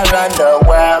are on the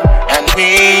world and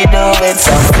we do it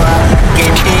so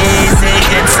fucking easy,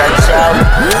 it's a joke.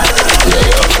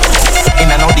 In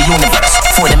and out the universe,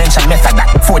 4-dimension method that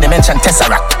 4-dimension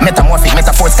tesseract. Metamorphic,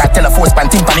 metaphors, cartella, force, pan,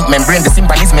 tympanic membrane. The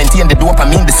sympathies maintain the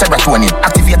dopamine, the serotonin.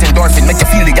 Activate endorphin, make you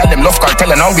feel the gal them love cartel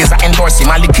and always I endorse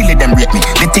him. All the kill them rate me.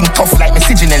 They think tough like me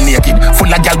signal naked. Full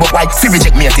of gal but why? Fi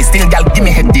reject me. Still gal give me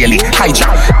head daily.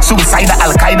 Hijack, suicide,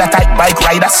 Al-Qaeda type bike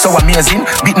rider. So amazing,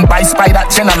 beaten by spider.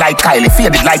 Jenna like Kylie,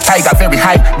 faded like tiger. Very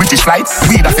high, British flight.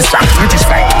 Weed off his strap, British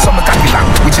flight. Some can't be long,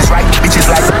 which is right, which is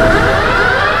like.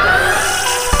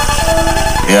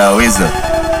 Yeah, Wizard.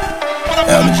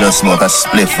 Yeah, me just smoke a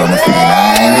spliff from a feeling.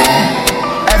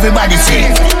 Everybody sing.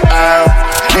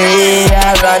 We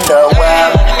are on the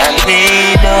world and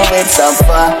we do it so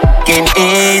fucking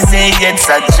easy, it's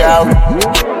a joke.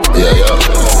 Yeah,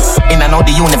 yeah. In and out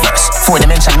the universe,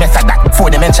 4-dimension method that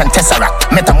 4-dimension tesseract.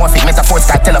 Metamorphic, metaphors,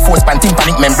 cartella, force, pan,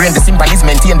 tympanic membrane. The sympathies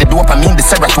maintain the dopamine, the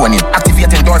serotonin.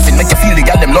 Activate endorphin, make you feel the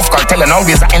gal them love cartel and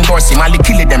always I endorse him. All the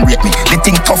kill them rate me. They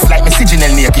think tough like me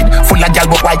signal naked. Full of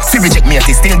gal but why? Fi reject me.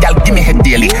 Still gal give me head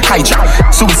daily. Hijack,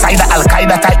 suicide,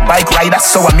 Al-Qaeda type bike rider.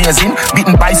 So amazing,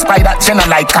 beaten by spider. Jenna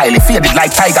like Kylie, faded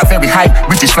like tiger. Very high,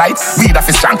 British flight. Weed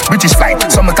off his strong, British flight.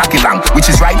 Some cocky long,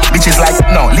 which is right, which is like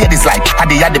no, ladies like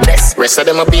had the best. Rest of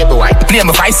them a baby white. Play my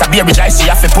vice, I bear rejoice, so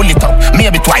you have to pull it up.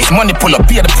 Maybe twice, money pull up,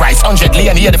 pay the price. 100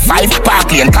 lane, 85,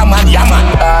 park lane, come on, yeah man.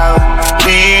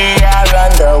 We are on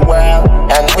the world,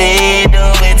 and we do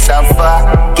it so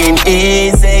fucking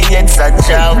easy, it's a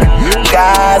joke.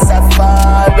 Gaza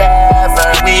forever,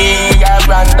 we are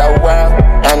on the world,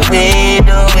 and we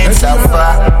do it so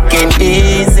fucking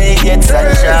easy, it's a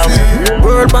joke.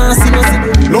 World boss,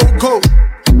 loco.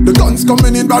 The guns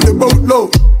coming in by the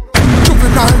boatload.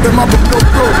 Juvenile, them a boat no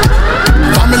pro.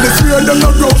 Families fear them no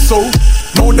grow so.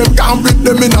 Now them can't beat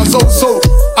them in a so.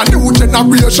 A new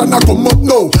generation a come up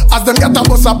now. As them get a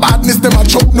bus of badness, them a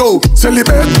choke now.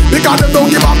 Celebrate, because them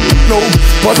don't give up no.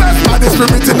 Possessed by the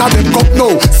spirit in a them cup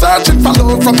now. Searching for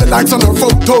love from the likes on her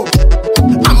photo.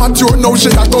 Amateur now she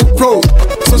a GoPro.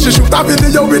 So she shoot a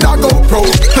video with a GoPro.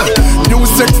 New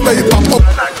sex they pop up.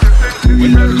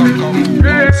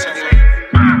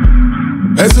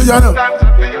 Crazy, you know.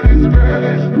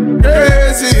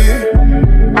 Crazy.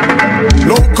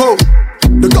 Loco.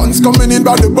 The guns coming in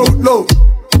by the boatload.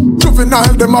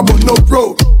 Juvenile, them a but no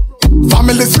pro.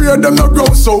 Families fear them no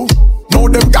grow so. Now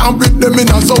them can't beat them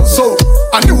in a so.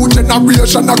 A new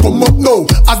generation a come up now.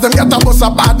 As them get a bus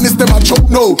of badness, them a choke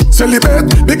now.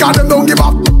 Celebrate, because them don't give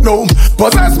up no.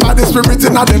 Possessed by the spirit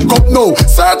in a them cup now.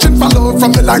 Searching for love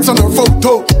from the likes on her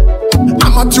photo.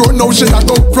 Amateur now she a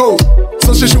GoPro.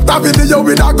 So she shoot a video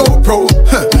with a GoPro.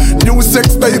 New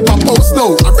sex tape a post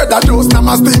now. I read a juice, now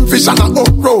my steam fish and a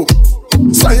okro.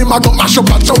 So him a go mash up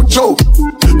a chow-chow.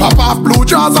 Pop off blue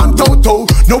jaws and toto.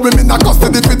 No women a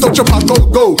custody if it touch up a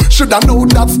go-go. Shoulda know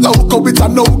that's loco, it's a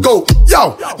no-go.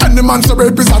 Yo, any man so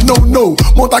rape is a no-no.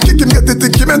 Mother kick him, get the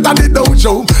tick him enter the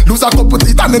dojo. Lose a couple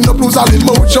teeth and end up lose all the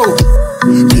mojo.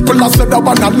 People a said that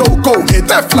one a loco. Hey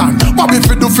Teflon, what we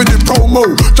fi do for the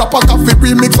promo? Drop a coffee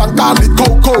remix and call it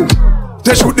Coco.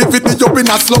 They shoot the video in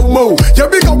a slow-mo. Yeah,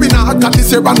 we go in a hot and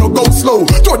this year and no go slow.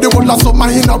 Throw the whole of summer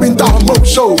in a winter mo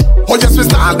show. Oh yes, we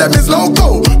style them is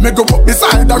loco. Me go up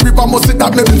beside the river, must see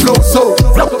that make me flow so.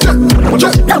 Loco.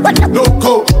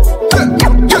 Loco.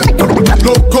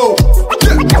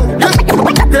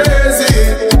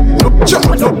 Crazy.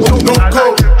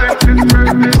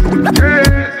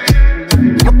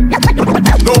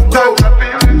 Loco.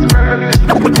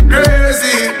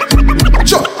 Crazy.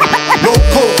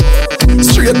 Loco.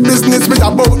 Straight business we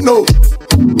about no.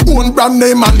 Own brand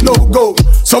name and logo.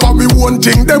 So when we one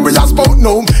thing, then we a spout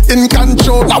no. In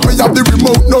control, and we have the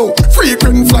remote no.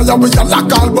 Frequent flyer, we a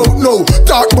lock all bout no.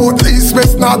 Talk about east,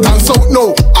 west, north and south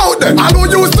no. Out there, I don't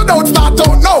used to don't start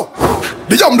out no.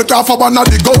 The humble car for one of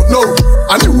the goat no.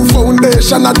 A new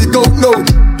foundation of the goat no.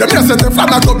 Them just say the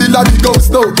flat a go build a the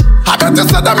ghost no. I bet you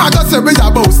say them a go say we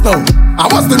a boast no. I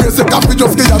was the race coffee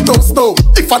just get a toast no.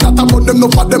 If I not about them,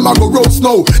 no for them I go roast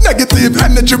no. Negative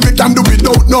energy we can do we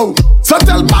don't know. So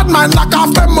tell bad mind lock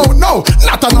off them out no.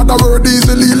 Not another word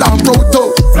easily land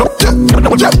proto. Loco,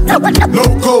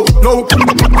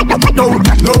 loco,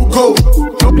 loco,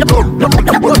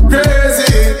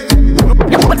 crazy.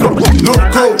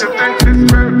 Loco,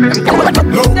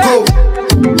 loco.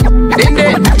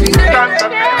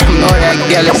 Oh that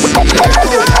girl is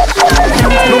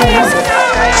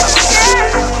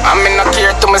I'm in a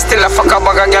care to me still a fuck a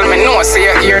bag of girl. Me know say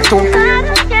you're here too.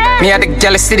 Me had the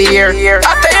jealousy the ear.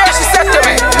 After year she said to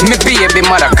me, me baby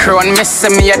mother crown. Me say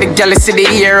me had the jealousy the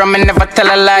ear. And me never tell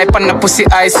a lie on the pussy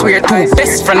I swear to.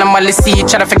 Best friend I'm only see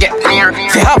each other forget near.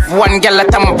 If you have one girl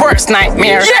that I'm my worst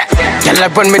nightmare. Girl I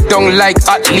run me down like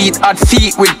athlete. Hot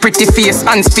feet with pretty face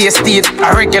and space teeth.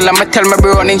 A regular me tell me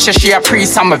bro and she a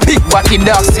priest. I'm a big body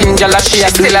dog sing girl she a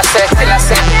still a say.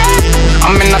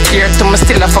 I'm in a care to me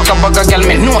still a fuck a bag of girl.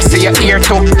 Me know say you're here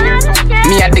too.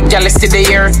 Me had the jealousy the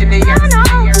ear.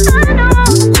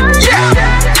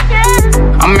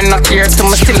 I'm in a care to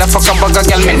me still a fuck a bag of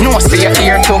girl. Me know say you're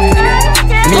here too.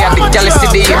 Me had the jealousy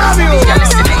the ear.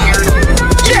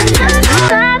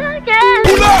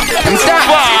 I'm done.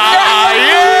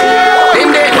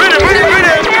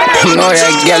 No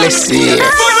that jealousy.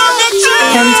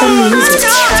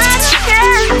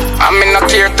 I'm in a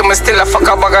care to me still a fuck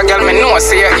a bag of girl. Me know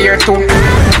say you're here too.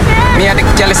 Me had the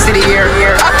jealousy the ear.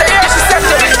 After year she said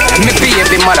to me, me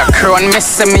baby mother crown. Me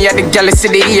say me had the jealousy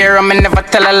the ear. And me never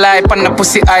tell a lie on the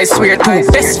pussy I swear to.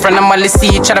 Best friend I'm only see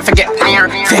each other forget near.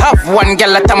 If you have one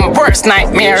girl that I'm my worst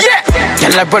nightmare.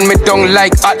 Girl I run me down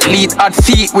like athlete. Hot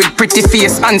feet with pretty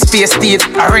face and space teeth.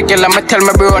 A regular me tell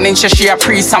me bro and she a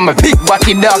priest. I'm a big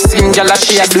body dog skin girl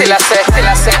she a still a say.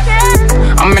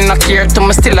 I'm in a care to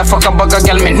me still a fuck a bag of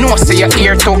girl. Me know say you're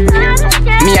here too.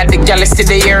 Me had the jealousy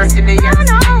the ear.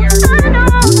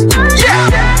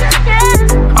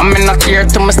 I'm in a care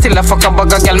to me me still a fuck a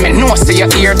bag of girl, me know say your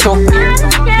ear too.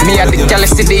 Me a the girl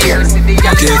see the ear.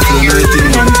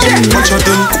 Watch out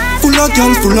then.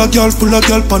 Full of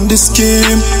girl pon this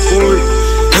scheme.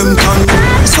 Them can.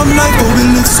 Some like how we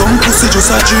live, some pussy just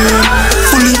a dream.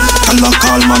 Fully,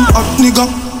 call man hot nigga.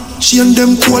 She and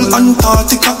them cool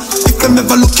Antarctica. If them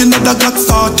ever looking at the Glock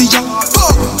 40, yeah.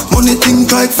 Money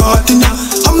think like 40 now.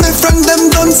 And my friend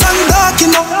them done and dark, you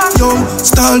know. Yo,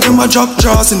 style them a drop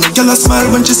draws, and the girl a smile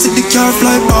when she see the car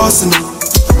fly past, you know.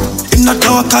 In a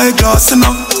dark eye glass, you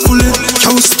know. Fully,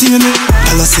 cow stain it.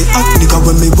 Tell her say hot nigga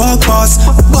when me walk past.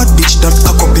 Bad bitch that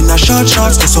cock up in a short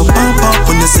shorts. Cause up pop pop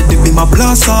when you say they be my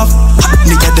blast off. Hot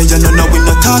nigga they you know we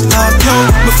no talk. Yo,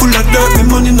 me full of dirt, me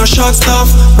money no short stuff.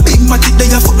 Big matic they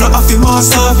a fuck no half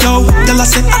mass off. Yo, tell her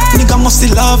say hot nigga must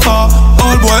see love her.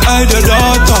 All boy I the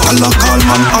daughter. Call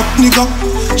man hot nigga.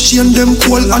 She and them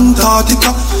cool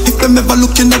Antarctica. If them ever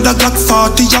looking at the Glock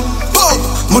 40, yeah.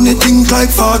 Money think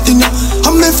like 40, yeah.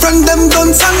 And my friend them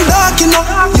done and dark, you know.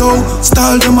 Yo,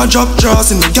 style them a drop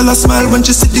draws, and the girl a smile when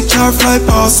she see the car fly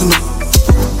past, you know.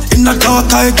 In a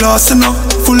dark eye glass, you know.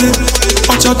 Fully,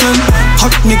 watch out then.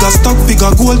 Hot nigga stock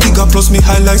figure, gold digger. Plus me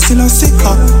high like still a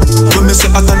sicker. When me say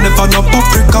hot I never no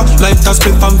paprika. Light a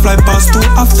split and fly past to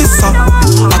officer.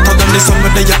 Hotter than the sun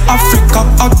where they are Africa.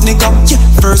 Hot nigga, yeah,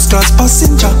 first class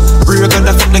passenger. Real gun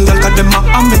that fuck them girl cause them a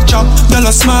amateur. Girl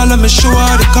a smile and me show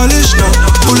her the college now.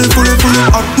 Fully,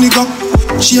 hot nigga.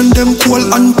 She and them cool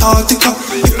Antarctica.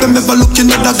 If them ever looking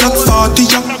at the Glock 40,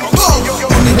 yeah.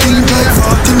 Money think like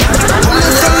 40 now. Come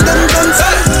and tell them dance.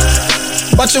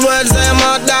 Watch your words, them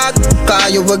out dog.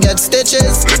 Cause you will get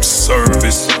stitches. Lip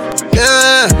service.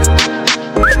 Yeah.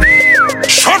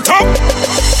 Shut up.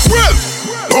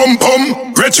 Well,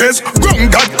 pum riches.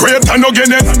 Ground that great and no get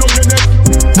it.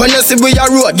 When you see we a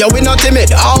road, yeah, we not timid.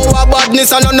 Our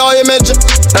badness and no image.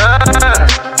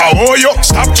 Oh, yo,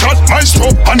 stop chat, my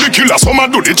stroke. And the killer, some a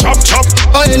do the chop.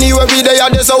 Anyway, we there,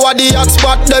 this our the hot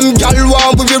spot. Them gal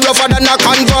want we be rougher than a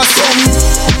canvas.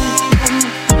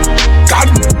 God,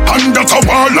 and that's a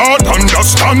war, Lord,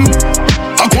 understand.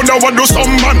 I coulda what do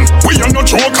some man. We are no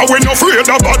joker, we no afraid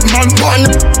of bad man.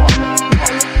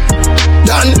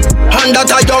 Done, and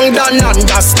that a young Dan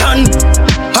understand.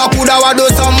 I coulda what do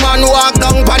some man walk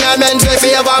down Parliament say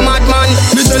favor madman.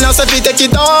 Me tell us if you take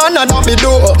it on and not be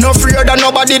do. No afraid of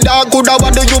nobody dog coulda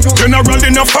what do you do. General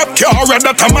in a fat car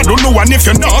that time I don't know. And if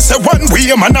you not say one way,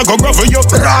 man I go grovel you.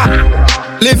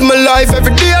 Live my life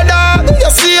every day, dog. You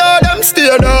see how them stay,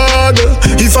 dog.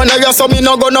 If I know you so me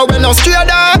no go nowhere no stray,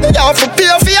 dog. You have to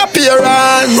pay for your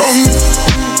appearance.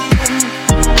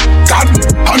 God,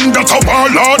 and that's a war,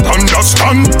 Lord,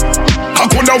 understand. I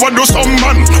coulda what do some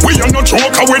man. We are no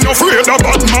joker, we no afraid of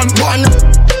bad man.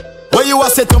 When you a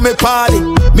say to me party,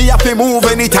 me have to move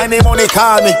anytime the money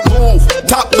call me. Move,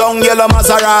 top down yellow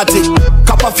Maserati.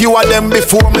 Cop a few of them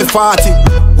before me 40.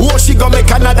 Oh, she gon' make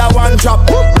another one drop.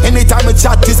 Anytime we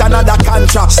chat is another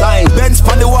contract. Sign. Benz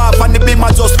pan the wharf and the beam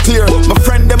are just clear. My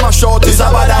friend them a short is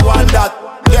about that one that.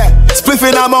 Yeah,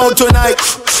 spliffing I'm out tonight.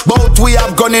 Both we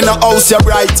have gone in the house, you're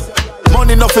right.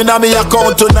 Money nothing on me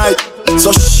account tonight.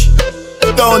 So shh,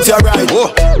 don't you right.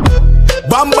 Oh.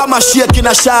 Bamba my shake in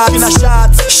a shot.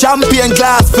 Champagne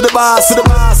glass for the boss.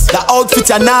 The outfit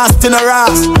are nasty in a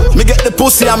ass. Me get the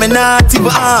pussy and me not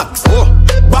even ask.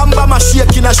 Bamba my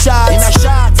shake in a shot.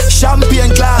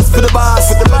 Champagne glass for the boss.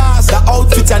 The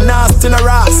outfit are nasty in a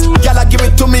ass. Gyal give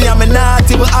it to me and me not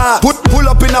even ask. Pull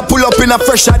up in a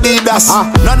fresh Adidas.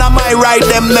 None of my ride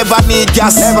them never need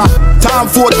gas. Never. Time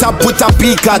for top put a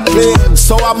peak at.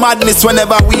 So a madness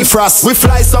whenever we frost. We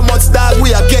fly so much dog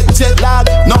we a get jet lag.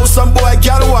 Now some boy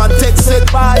girl want take set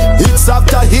by. Hits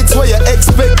after hits where you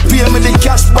expect. Pay me the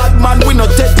cash bad man we no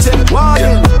take jet.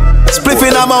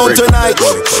 Spliffing amount tonight.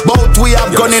 Both we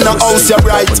have gone in the house you're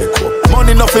right.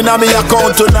 Money nothing on me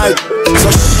account tonight.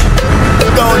 So shh,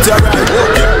 don't you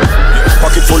right.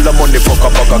 Pocket full of money, fuck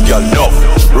a bag of girl, no.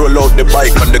 Roll out the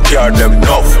bike and the car, them,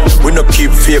 no. We no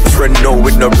keep fake friend, no. We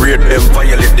no braid them,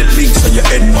 violate the links on your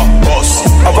head, my boss.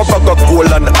 Have a bag of gold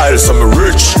and aisle, so me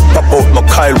rich. Pop out my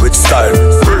Kyle with style.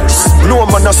 No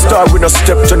man a star, we no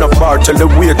step to the bar. Tell the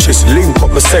waitress, link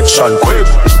up my section, quick.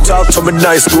 Talk to me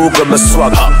nice, Google my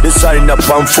swag. Design up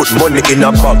on foot, money in a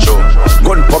bag.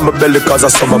 Gun for my belly cause I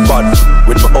saw my bad.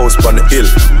 With my house on the hill,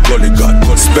 golly God.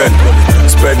 Spend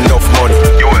enough money,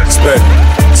 spend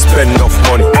enough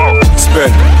money,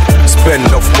 spend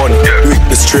enough money. Do it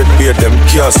the straight way, them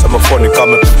can't say my funny.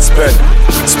 Come and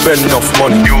spend enough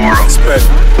money,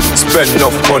 spend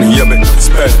enough money, yeah me.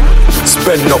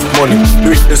 Spend enough money.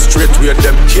 Do it the straight way,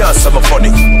 them can't say my funny.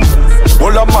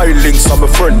 All of my links are my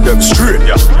friend, them straight.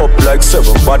 Up like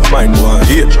 7, bad mind, 1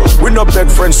 8. We no beg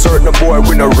friends, certain boy,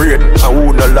 we no rate. And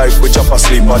who no like, we jump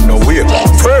asleep on no way.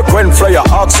 Frequent flyer,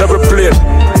 ask every plane.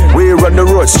 We run the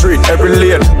road, street, every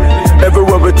lane.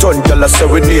 Everywhere we turn, y'all say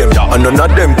we name. And none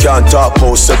of them can't talk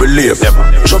about every live.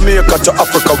 Jamaica to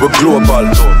Africa, we global.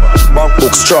 Bank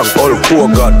book strong, all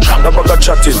Kogan. Never got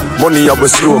chatting, money have a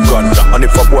slogan. And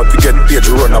if a boy we get paid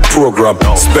to run a program,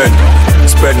 spend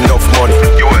enough money.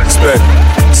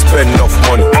 Spend enough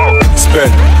money.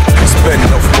 Spend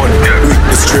enough money. Do it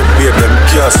the straight way, them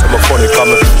can't say my funny.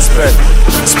 Come and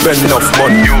spend enough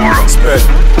money.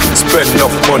 Spend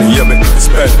enough money, yeah me.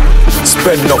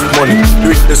 Spend enough money.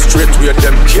 Do it the straight way,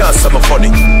 them can't say my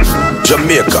funny.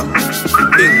 Jamaica,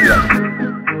 England.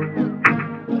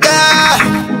 Yeah.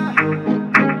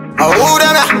 Oh,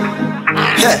 damn.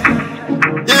 Yeah.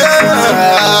 Yeah.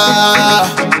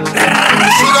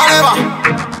 She got never.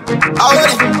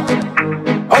 Already.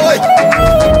 Oh, hey.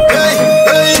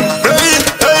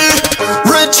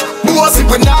 Rich, boss, if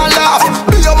we not laugh.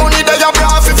 Be your money that you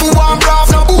braff. If you want braff,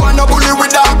 no boy, no bully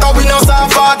with that. Cause we no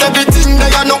soft out. Everything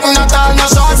that you nothing at all, no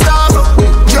short staff.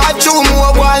 Drive through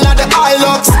more while at the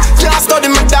Hilux. Can't study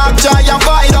me dark, try and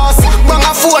fight us. Bang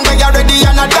a phone that you ready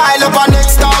and a dial up an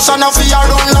extortion. If you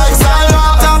run like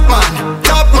Salma.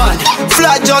 Top man,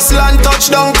 fly just land,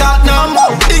 touchdown Tottenham.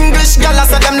 English gal, I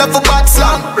said them love for bad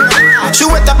slang. She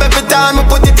wet up every time I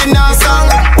put it in a song.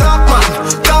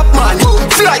 Top man,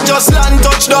 fly just land,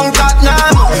 touchdown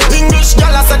Tottenham. English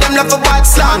gal, I said them love for bad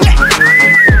slang.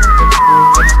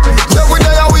 Yeah, we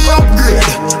there, we upgrade.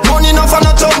 Money enough and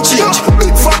a jump change.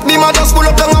 Big fat beam, I just pull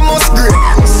up and I must grade.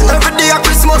 Every day a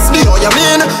Christmas day, oh you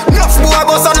mean? Enough boy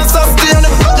boss and it's sustain.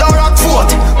 You rock foot,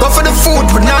 go for the food,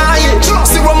 but nah it.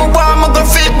 See what my warm, I go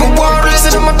fit, my worries,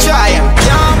 and I'm a try.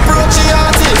 Can't approach the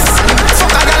artist.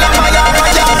 Fuck a girl, I'm a yard,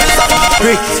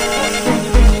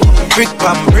 Brick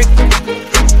pam brick.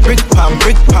 Brick pam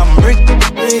brick pam brick.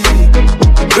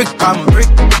 Brick pam brick.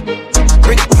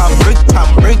 Brick pam brick pam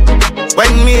brick.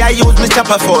 When me I use my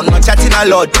chopper phone, no chatting a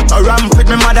lot. I ramp with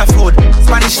my mother food.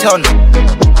 Spanish town,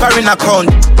 foreign account,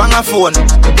 bang a phone,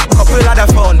 couple other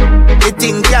phone. The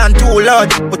thing can't too loud,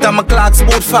 but I'm a clock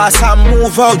boot fast and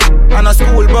move out. On a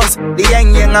school bus, the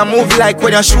young I move like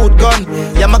when you shoot gun.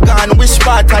 Yeah, my gun, which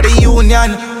part of the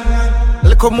union?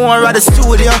 Look more at the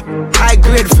studio. High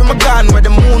grade from a gun where the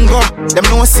moon go. Them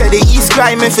no say the East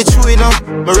crime if it's true enough.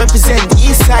 Me represent the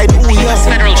East side, ooh yeah. The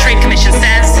Federal Trade Commission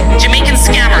says Jamaican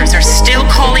scammers are still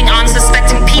calling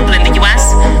unsuspecting people in the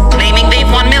US, claiming they've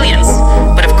won millions.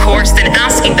 But of course, then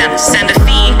asking them to send a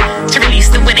fee to release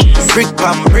the winnings. Brick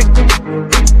pam brick.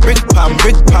 Brick pam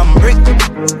brick pam brick.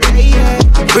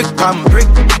 Brick pam brick.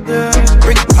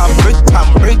 Brick pam brick pam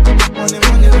brick.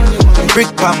 Brick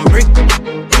pam brick.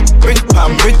 Brick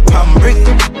pam brick pam brick.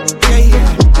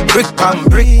 Brick pam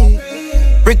brick.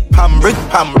 Brick pam brick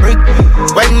pam brick.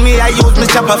 When me I use my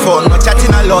chopper phone, no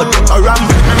chatting a lot. I ram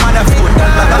with my mother phone,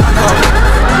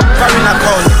 foreign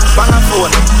account, bang a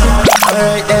phone.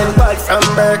 Alright then, bad from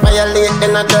birth, violate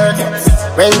in the dirt.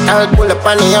 Rental pull up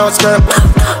on the outskirt.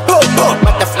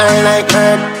 Butterfly like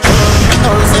bird.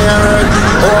 Don't say a word.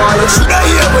 Oh, you should have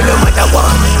hear when no matter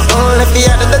what. Only if you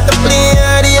had that to play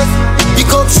ideas. Pick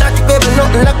up shot, baby,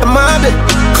 nothing like a marble.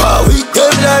 Cause we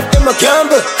good like them a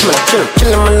gamble.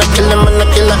 Kill him and I kill him and I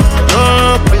kill him.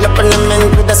 Pull up on the men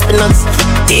with the spinners.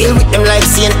 Deal with them like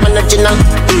Saint Managina.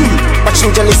 Watch him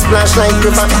jelly splash like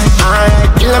river. Alright,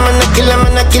 kill him and I kill him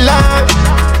and I kill him.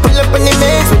 Pull up on the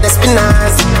men with the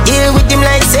spinners. Deal with them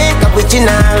like Saint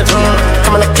Original.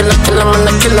 Come on, I kill him and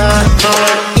I kill him.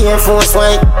 Air Force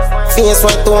white, face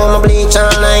white, to my bleach all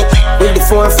night. With the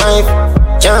 4-5.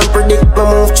 Can't predict my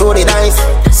move through the dice.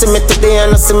 See me today and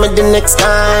I see me the next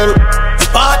time.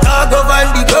 Part of go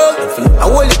and the go. I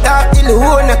hold it up till the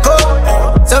whole neck up.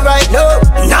 So right now,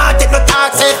 nah take no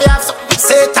talk. Say if you have something to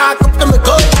say, talk up to me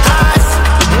go.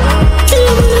 Kill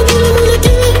him and I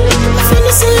kill him. I feel the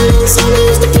same, so I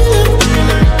used to kill him.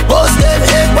 Post them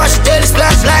head, wash the tail,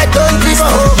 splash like don't give a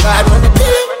whole God. When I kill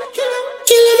him.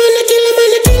 Kill him and I kill him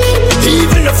and I kill him.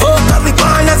 Even the folk got me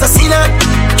born as a sinner.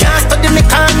 Can't study me,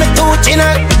 call me too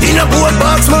chinner. In a board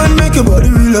box, man, make your body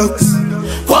relax.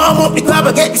 Warm up the grab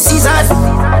and get the scissors.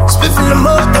 Spliff in the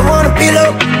mouth, I wanna peel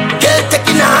up. Girl, take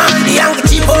in the hand, the angle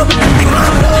cheap up. The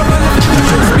man love.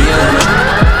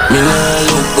 Me nah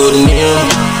look good name.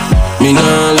 Me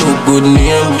nah look good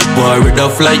name. Boy, red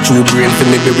off like true brain. For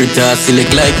me baby ta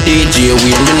select like DJ.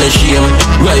 We ain't in a shame.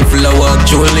 Rifle I walk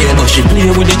through lane. But she play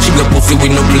with the trigger pussy. We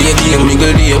no play game. Me go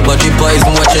there body pies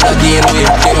and watch it again. We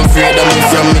them afraid of me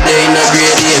from me day in a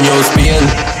grade. And yo Spain.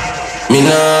 Me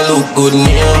nah look good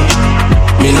name.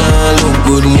 Me nah look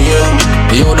good name.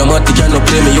 The automatic and no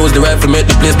play. Me use the rifle make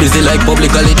the place busy like public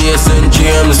holiday St.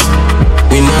 James.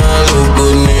 We nah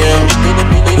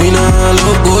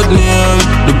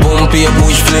we a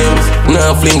push flames.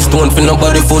 Nah fling stone for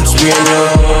nobody foot sprain,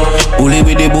 yeah. Bully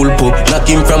with the bullpup, knock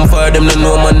him from far, them no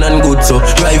know man and good so.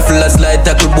 Rifle a slide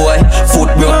tackle boy, foot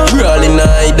bro. Crawl in the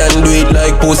hide and do it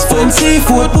like post fuck.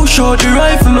 C4 push out the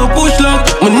rifle, no push lock.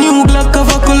 My new Glock have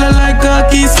a color like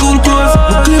khaki school clothes.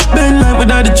 My clip bend like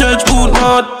without the church boot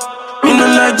mouth. Me no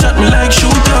like chat, me like shoot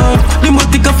out. The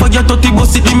matic a fire 30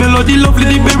 bust it, the melody lovely,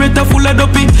 the beretta full of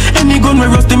dopey. Any gun we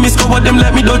rusty, me cover them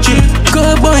like me dodgy.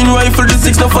 Carbine rifle, the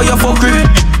 6 no fire for free.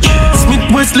 Smith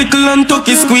West, little and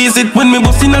tucky, squeeze it when me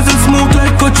bustin' as it smoke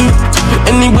like country.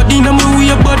 Anybody know me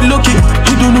we a bad lucky.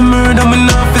 We do the murder, me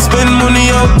not fi spend money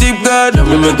out deep God.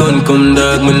 Carry me gun come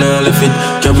dog, me nah left it.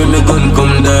 Carry me gun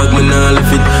come dog, me nah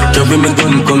left it. Carry me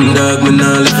gun come dog, me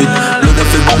nah left it. Load up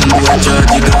the gun, boy,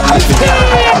 charge it, gun left it.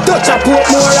 Touch a port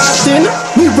more acting.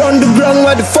 We run the ground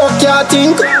where the fuck ya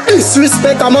think.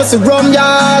 Disrespect I must rum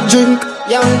ya drink.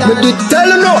 Me did tell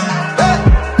him no.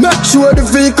 Make sure the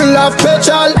vehicle have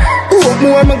petrol. Hope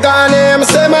more my gun name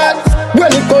say man.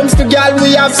 When it comes to gal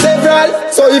we have several.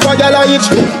 So if a gal a itch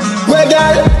me, where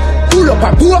gal? Pull up a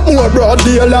port more broad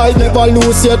daylight. Never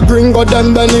lose yet, bring go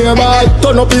them the nearby.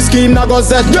 Turn up his scheme now go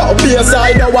set. Yo, be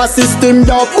aside our system.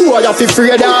 Yo, who are you fi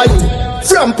afraid of?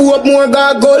 From Portmore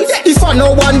gargle. If I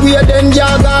know one way then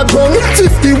ya gargle.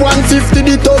 5150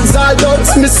 the thugs all done.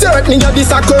 Me certain ya this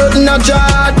a curtain a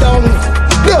jar down.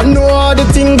 Don't know how the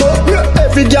thing go.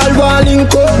 Every girl want link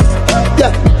up.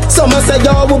 Yeah. Some say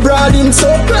yo we brawling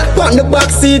so. On the back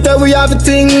seat we have a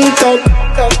thing talk.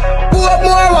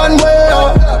 Portmore one way.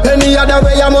 Any other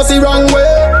way I must see wrong way.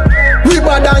 We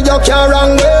bad and you can't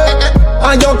wrong way.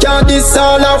 And you can't this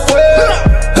all halfway.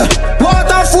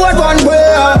 Waterford one way.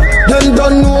 Them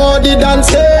don't know how the dance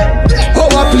say.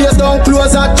 Our place don't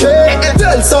close at 3.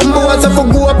 Tell some boys if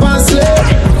we go up and slay.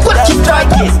 Watch it like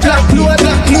this. Black load.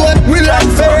 We like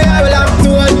very high, we like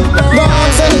tone.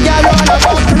 Bombs and gal on the back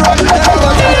road. Them go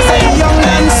tell us say young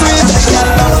and sweet. Gal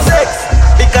love sex.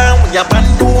 Because we a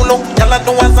bandulo. Gal a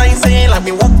do as I say, like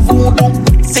me walk food.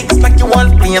 6 like you all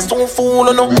play so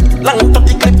fool, no. Long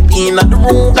 30 clip in at the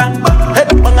Ruger. Head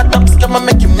bang a dubs, come and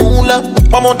make you moolah.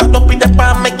 One more that up in the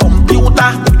pan, make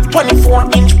computer.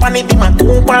 24-inch pan it in my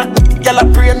Cooper. Y'all a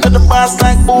pray to the boss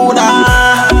like Buddha.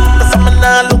 Cause I'm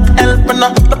not look helping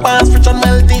up. The boss rich and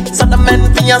melty, so the men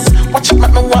fierce. Watch it,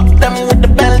 make me walk them with the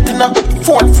belt, you know.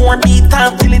 4 beat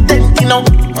time till it dent, you know.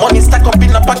 Money stack up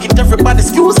in the pocket,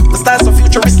 everybody's fuse. The stars so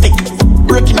futuristic.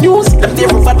 Breaking news, them there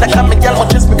with that come and y'all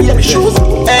want just me be in the shoes.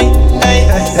 Hey,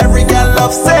 every girl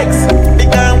loves sex.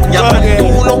 Big girl, y'all want to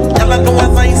know. Y'all know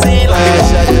what I say. Like,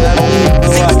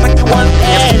 6 like you want,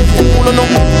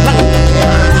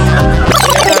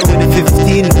 with the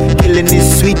 15, killing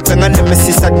is sweet. Bang on them, my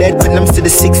sister dead when I'm still the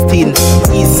 16.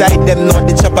 East side them know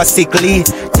the chopper sickly.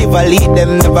 Tivoli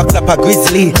them never clap a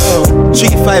grizzly.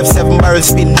 357 barrels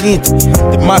spin neat.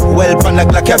 The Mac well pan a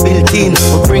Glock a built in.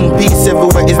 We bring peace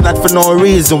everywhere, it's not for no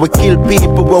reason. We kill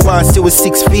people, we want to see with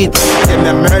 6 feet. Them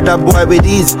a murder boy with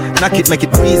ease. Knock it, make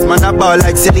it please. Man a ball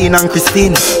like Celine and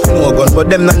Christine. No gun, but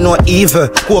them not no evil.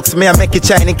 Coax me, I make it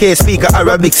Chinese case speak a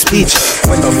Arabic speech.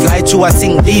 When you fly through, I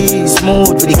sing deep.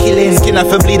 Smooth with the killing. Skin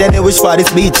off a bleed and they wish for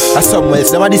this beat. As somewhere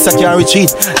else, them a this a can't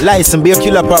retreat. License, be a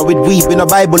killer part with weed. We no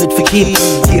Bible it for keep.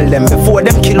 Kill them before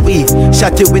them kill we.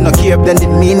 Shot it, we no care, then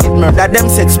it mean it murder them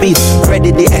set speed.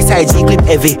 Ready the SIG clip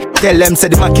heavy. Tell them say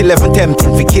the Mac 11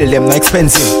 tempting fi kill them no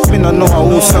expensive. Me no know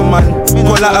who some man.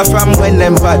 Color from when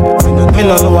them bad. Me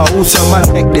no know who some man.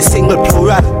 Make the single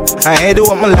plural. I head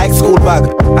what me like school bag.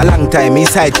 A long time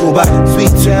inside too bad.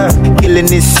 Sweet yeah.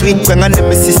 Killing is sweet. When and them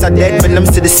my sister dead when I'm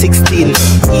still the 16.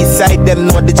 East side them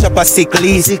know the chopper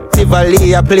sickly.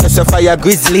 Tivoli a place of fire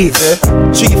grizzly.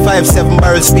 357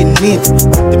 barrels spin neat.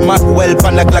 The Mac well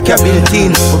pan a Glock a built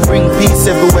in. We bring peace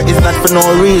everywhere, it's not for no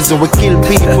reason. We kill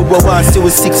people, we want to see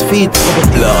with 6 feet.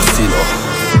 Blast, you know.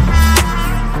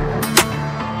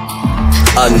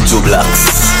 And 2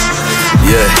 blacks.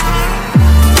 Yeah.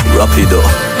 Rapido.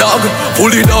 Dog,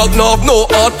 fully dog, no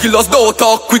heart killers, don't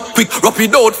talk quick.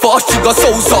 Rapid out, fast trigger,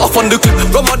 so soft on the clip.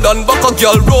 Ramadan, back a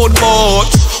girl road march.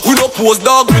 We no pose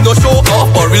dog, we no show off.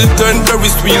 Barrel turn,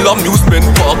 Ferris wheel, amusement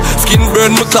park. Skin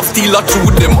burn, me clap steel, I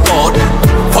through them hard.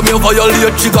 From your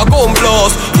violate, trigger gon'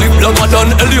 blast. Live longer than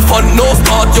elephant, no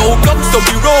start. Yo, cops to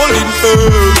be rolling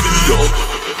early, yo.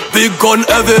 Big gun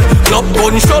heavy, clap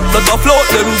gunshot that a float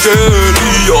them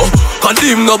jelly, yo. Cause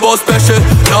him no boss special.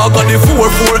 Now got the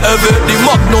 4-4 heavy, the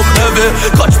magnum heavy.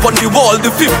 Catch on the wall, the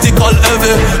 50 cal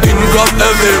heavy. Ingram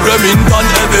heavy, Remington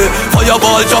heavy.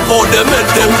 Fireball drop out them head,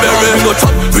 them bury. No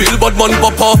chat, real bad man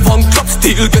pop off and clap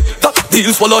steel. Get that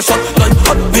deal, swallow shot like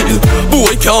hot bill.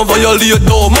 Boy can't violate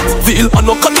no max feel. And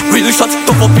no cut real shots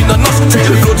to up in a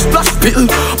nostril. Blood splash pill,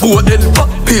 boy head back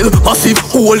pill. Massive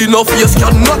hole in a face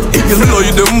cannot heal.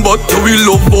 Lie them but we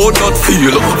love but not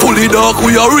feel. Fully dark,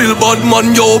 we a real bad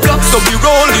man, yo. Black so we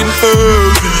rolling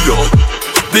heavy, yo.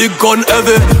 Big gun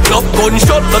heavy, drop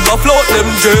gunshot that a float them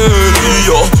jelly,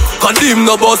 yo. Condemn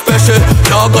no boss special,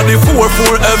 dog got the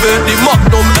 4-4 heavy, the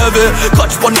magnum heavy.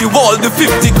 Catch on the wall, the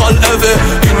 50 cal heavy.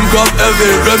 Ingram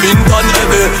heavy, Remington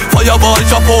heavy. Fireball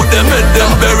chop out them head,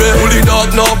 them bury. Fully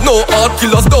dark knob, no hard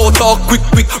killers, don't talk quick.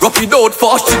 Rapid out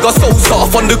fast, trigger so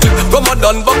soft on the clip.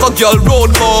 Ramadan back a girl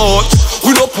road march.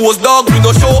 We no pose dog, we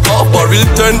no show off. Barrel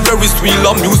turn very sweet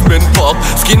amusement park.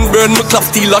 Skin burn, me clap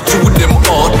steel a chew them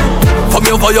hard. From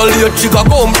your violate, trigger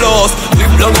gun blast.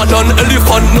 Live longer than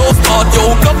elephant, no start.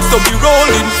 Yo, black so be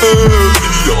rolling heavy,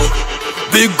 yo.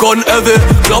 Big gun heavy,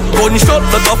 clap gunshot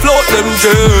that a float them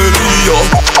jelly, yo.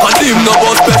 And him no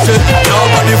boss special, dog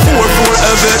got the 4-4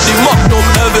 heavy, the magnum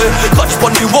heavy. Catch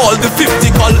on the wall, the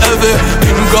 50 cal heavy.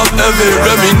 Ingram heavy,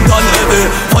 Remington heavy.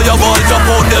 Fireball drop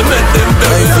out them head, them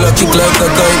bury. Rifle kick like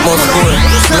a kite must score.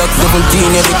 Black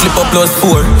 17, yeah, the clipper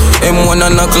 +4. M1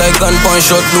 and knock like gun punch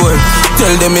shot door.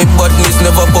 Tell them it badness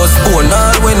never postpone.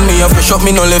 All when me a fresh up,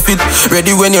 me no left it.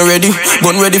 Ready when you're ready.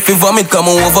 Gun ready for vomit,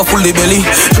 come on over full the belly.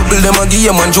 Trouble them a give you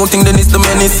man joking, then it's the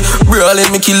menace. Brawling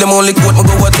me kill them only quote, me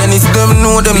go a tennis. Them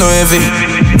know them no heavy.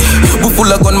 We full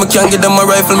of gun, me can't get them a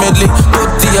rifle medley.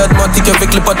 30 automatic, every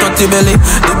clip a 30 belly.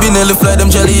 They be nearly fly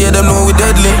them jelly, yeah, them know we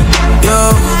deadly.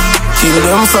 Yo, kill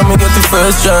them from me get the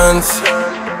first chance.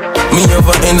 Me have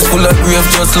a ends full of grave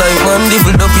just like man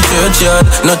devil up in churchyard.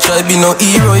 No try be no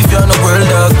hero if you're no world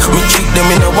dog. Me trick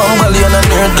them in a one bally and a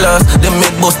nerd glass. Them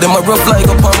make bust them a rough like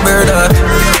a pan bird heart.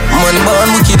 Man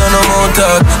born wicked and no mouth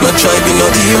talk. No try be no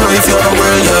hero if you're no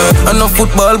world dog. And no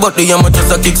football but the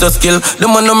amateurs a kicks a skill.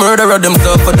 Them man no murderer, them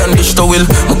tougher than dish to will.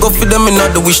 Me go for them in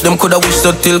not the wish them coulda wish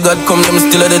so till God come them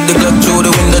still a dead the Glock through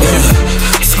the window.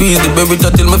 Squeeze the berry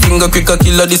till my finger quick a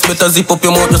killer. This better zip up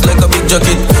your mouth just like a big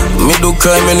jacket. Me do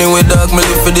crime anyway dog, me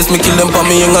live for this. Me kill them for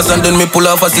me youngers and then me pull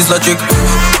off a sizzler trick.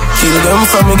 Kill them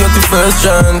from me get the first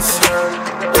chance.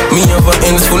 Me have a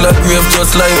ends full of grave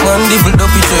just like man devil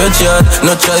up in churchyard.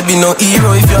 No try be no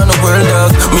hero if you're no world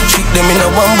dog. Me trick them in a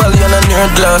one bally and a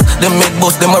nerd glass. Them make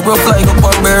bust them a rough like a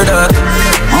pan bird heart.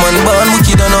 Man born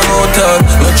wicked and no mouth talk.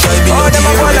 No try be no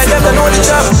hero if you're no world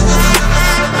dog.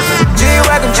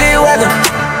 G-Wagon, G-Wagon,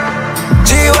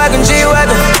 G-Wagon,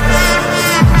 G-Wagon,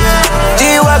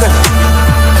 G-Wagon.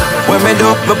 When me do,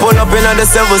 me pull up in the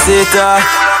 7-seater.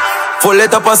 Full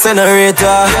it up a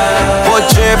generator. Put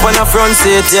drape on the front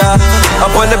seat, yeah.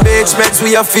 Up on the big specs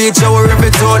we a feature. We rip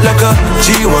it out like a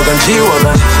G-Wagon,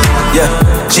 G-Wagon. Yeah,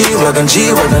 G-Wagon,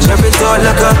 G-Wagon. Rip it out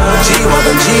like a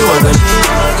G-Wagon, G-Wagon.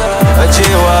 A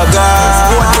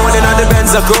G-Wagon. One in the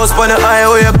Benz a cruise on the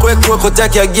highway. Quick, we could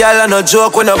take your girl and a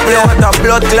joke when I play. What a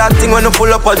blood clot thing when I pull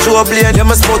up a Joe blade. Yeah,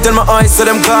 my smoke in my eyes so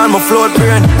them gone, my float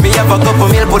brain. Me have a couple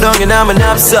meal put down in my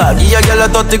knapsack. Yeah, girl a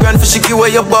 30 grand for she give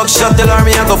away your box shot. Tell her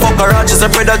me I go fuck her out. She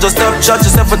said, brother, just stop chat. She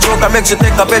said, for joke, I make you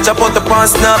take a picture, put the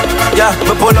pants snap. Yeah,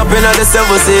 me pull up in the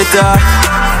 7-seater.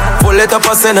 Pull it up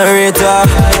a generator.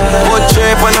 Put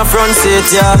drape on the front seat,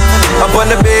 yeah. Up on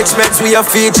the big specs we a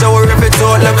feature. We rip it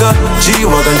out like a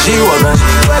G-Wagon, G-Wagon.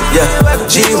 Yeah,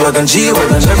 G-Wagon,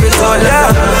 G-Wagon. Rip it out like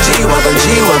a G-Wagon,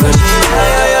 G-Wagon.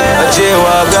 A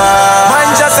G-Wagon.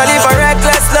 Man just a live a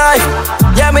reckless life.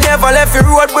 Yeah, me never left the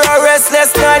road, bro, a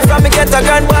restless night. From me get a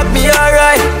gun back, me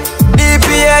alright.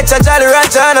 DPH, a Jolly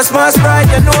Rancher and a small Sprite.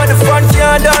 You know the front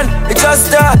can't done, it just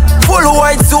start. Full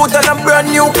white suit and a brand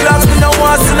new clocks. Me no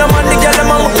want see no man, the girl,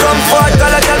 them on my comfort. All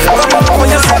I got to come up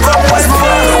when you set up what's fun.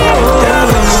 Yeah.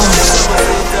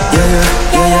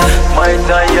 My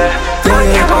time, yeah.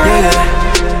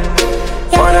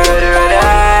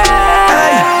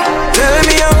 Hey, tell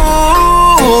me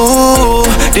who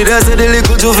did I say the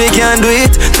little Juvie can't do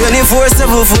it?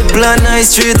 24/7 foot plan, nice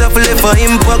straight up left for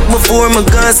impact before my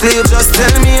gun sleep. Just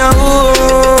tell me how.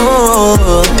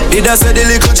 Did I say the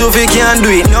little Juvie can't do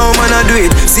it? No man I do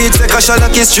it. See it like a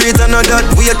Shalaki street and all that.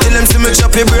 Wait till them see me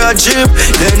chop a broad chip.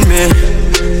 Then me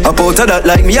up out of that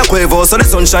like me a Quavo. So the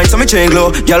sunshine so me chain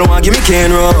glow. Y'all want give me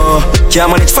cane raw. Can't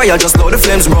manage fire just load the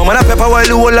flames bro. Man a pepper while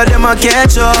the whole of them a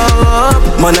catch up.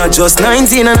 Man I just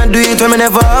 19 and I do it when me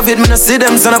never have it. Me no see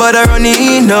them son about a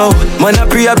running now. Man a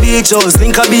pre a beach house.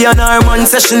 Link a be an arm man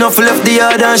session off left the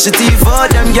yard and shit for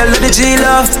them girl let the G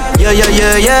laugh. Yeah.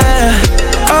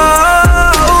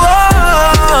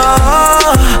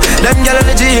 Them girl let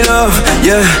the G love.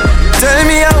 Yeah. Tell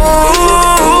me how.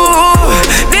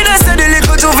 Did I say the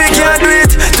little Juvie can't do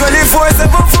it?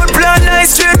 24/7 foot plan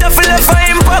nice straight off left for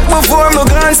impact before me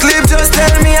gone sleep. Just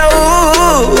tell me how.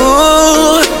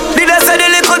 Did I say the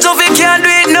little Juvie can't do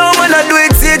it? No man I do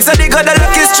it.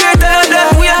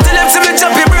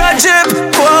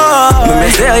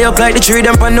 up like the tree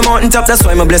them on the mountain top. That's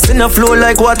why my blessing a flow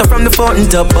like water from the fountain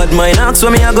top. But mine ask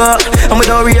where me I go, and we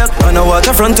don't react. On the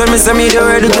waterfront when me say me the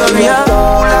ready to react.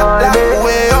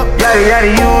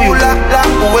 Yaddy, you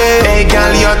hey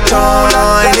girl, your tone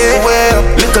on it.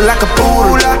 Looking like a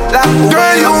poodle.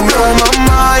 Girl, you blow my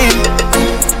mind.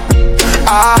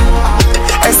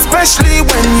 Especially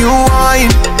when you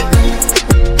whine.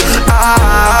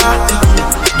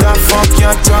 That fuck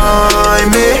your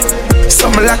time, eh?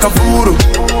 Something like a voodoo.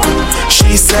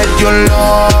 She said you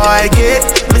like it.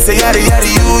 Me say yaddy,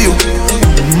 you.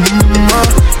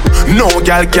 No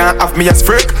girl can't have me as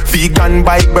freak. Vegan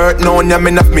by birth, no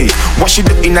name of me. What she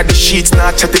do in the sheets,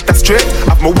 nah chat it a straight.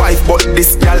 Have my wife, but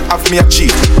this girl have me a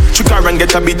cheat. She can and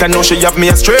get a beat, I know she have me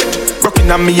a straight. Rockin'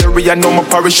 on me area, know my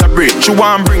parish a break. She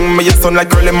want bring me a son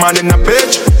like early man in a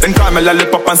bitch. Then call me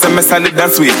lollipop and say me solid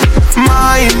and sweet.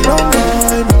 Mine,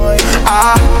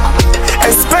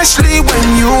 especially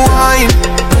when you whine.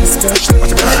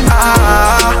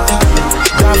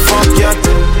 That fuck ya.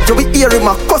 So we hear him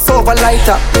a cuss over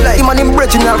lighter. Like him and him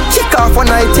original kick off one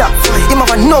night, yeah. Him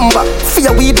have a number for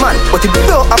your weed man, but he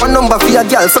don't have a number for your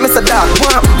girl. So me say dark,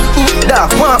 yeah.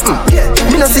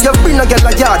 Me no see you bring no girl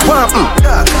a yard,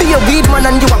 be a weed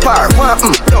man and you a par,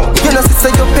 You no see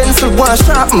say your pencil one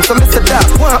sharp, so me say dark,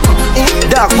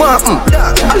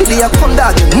 Holiday a come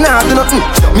dog, nah do nothing.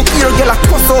 Me hear a girl a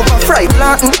cuss over fry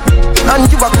planting, and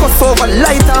you a cuss over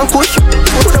light and kush.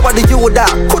 Coulda what the you da,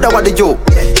 coulda what the you.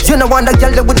 You know want that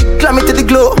girl that with the glammy to the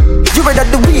glow. You read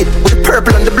the weed with the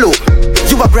purple and the blue.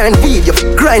 You a grind weed, you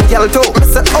grind girl too. Me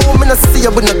say, oh, me no see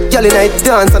you with no girl in a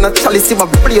dance and a chalice you a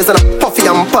blaze and a puffy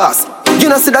and pass. You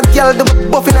know see that girl that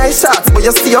buff in her shots, but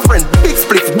you see your friend big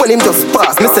split when him just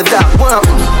pass. Me say that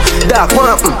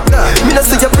me no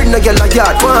see you bring no girl a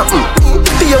yard,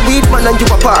 be a weed man and you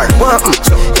a par,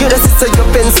 You know see say your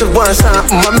pencil one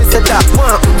sharp, and me say that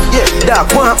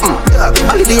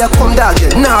Holiday a come dog,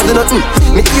 nah do nothing.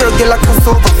 Me hear a girl a cuss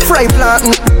over fry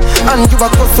planting, and you a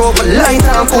cuss over light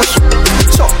and push.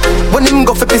 So when him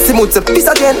go for piss him out, say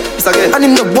piss again, and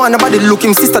him no want nobody look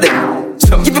him sister them.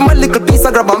 Give him a little piece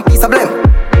of grab and piece of blame.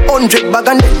 100 bag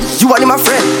and then you and him a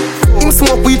friend. Him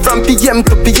smoke weed from PM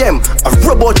to PM. I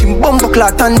rub out him bumbo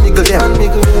clot and niggle them.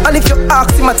 And if you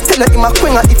ask him, I tell him a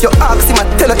quenga. If you ask him, I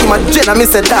tell him a jenna. Me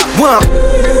say that one.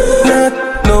 Not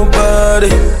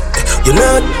nobody. You're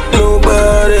not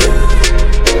nobody.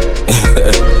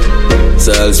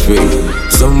 Salisbury.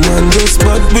 Someone just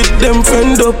bad with them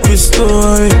friend up his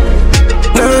story.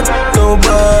 Not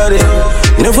nobody.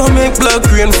 Never make black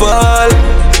rain fall.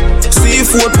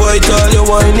 Seafood white all you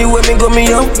whiny when me go me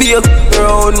up be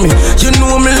around me. You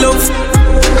know me love.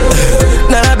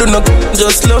 Nah I do not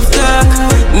just love that.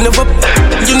 Never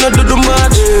you know do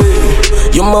much.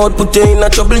 Your mouth put you in a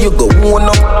trouble, you go one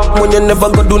up. When you never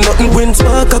go do nothing, when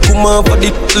spark a come up for the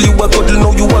you a cuddle,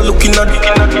 now you are looking at it.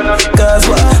 Cause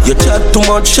why? You chat too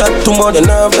much, and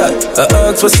have that. I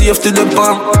ask for safety the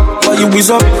palm, why you is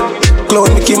up? Clown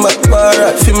Mickey my bar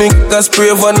for me, cause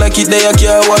spray van like it there, I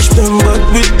can't wash them. But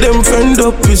with them friend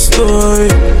up his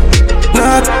story.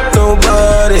 Not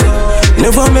nobody,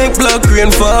 never make black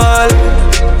rain fall.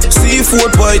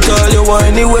 Seafood white all you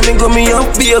whiny when me go me up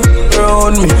be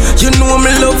around me. You know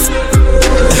me love.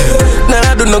 Nah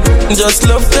I do not just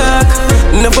love that.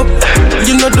 Never,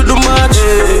 you know do much.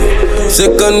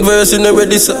 Second verse in the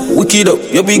ready so wicked up.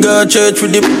 You be got church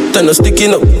with the turn no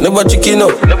sticking up. Never chicken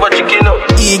up.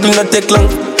 Eagle not take long,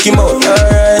 come out,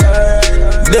 alright.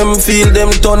 Them feel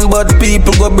them turn bad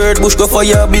people, go bird bush, go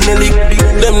fire, be nelly.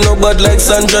 Them no bad like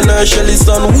Sandra nor Shelly,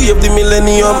 son, we have the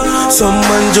millennium. Some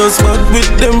man just bad with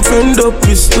them friend up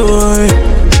his story.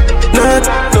 Not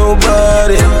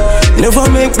nobody, never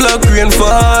make black rain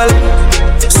fall.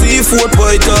 Seafood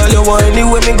white all you whiny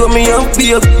when me go me up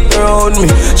be around me.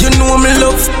 You know me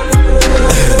love.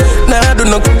 Nah I do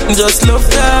not just love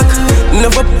that.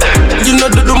 Never, you know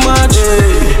do much.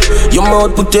 Your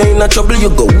mouth put you in a trouble, you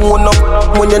go one up.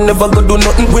 When you never go do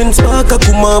nothing, when spark a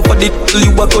come up for the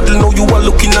you a cuddle, now you are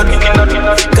looking at it.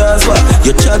 Cause why?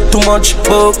 You chat too much,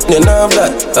 but you have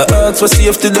that. I ask for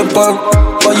safety the palm,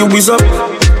 why you is up?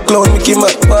 Clown Mickey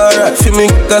my bar for me,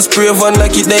 cause spray van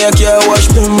like it there, I can't wash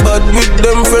them. But with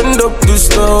them friend up the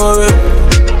story.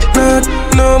 Not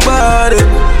nobody,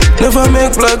 never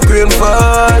make black rain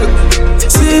fall.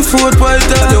 Seafood white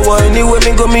all you whiny when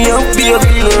me go me up be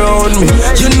around me.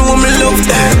 You know me love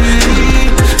that.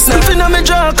 Sniffing on me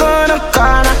jaw corner.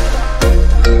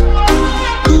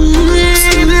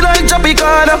 See me like Jappy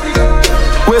corner.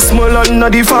 Westmoreland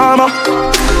not the farmer.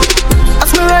 I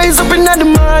smell rise up in the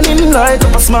morning, light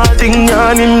up a small thing,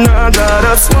 yawning. I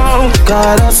gotta smoke,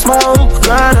 gotta smoke,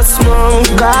 gotta smoke,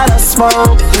 gotta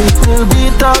smoke. Little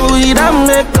bit of weed and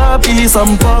make a piece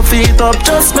and puff it up.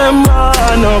 Just remember,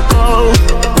 I no go.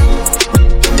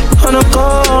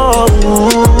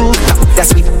 That's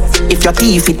sweet. If your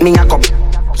teeth fit me, I come.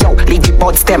 Yo, leave the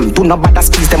buds them. Do not bother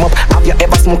squeeze them up. Have you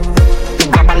ever smoked?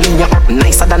 Grab a linear up,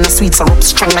 nicer than a sweet syrup,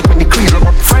 strong like when the cream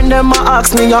up. Friend them a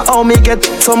ask me how me get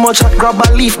so much hot. Grab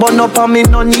a leaf, but up on me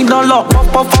no need no luck.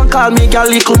 Pop up and call me a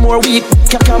little more weak.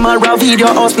 Camera video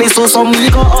us play so some we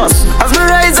go us. As me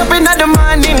rise up in the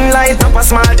morning, light up a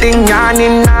small thing,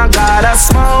 yawning. I gotta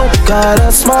smoke,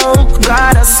 gotta smoke,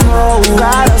 gotta smoke,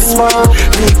 gotta smoke.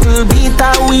 Little bit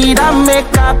of weed and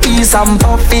make a piece and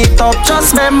puff it up.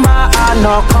 Just remember I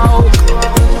no coke.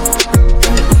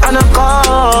 And a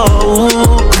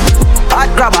coke. Hot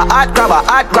grabber, hot grabber,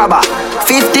 hot grabber.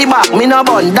 50 back, me no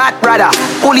bun that brother.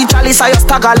 Pull chalice, I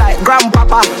stagger like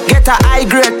grandpapa. Get a high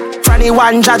grade, franny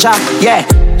one jaja, yeah.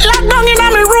 Locked down in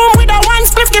my room with a one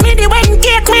spliff. Give me the wet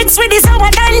cake mix with the sour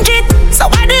dungeon. So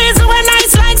what is it when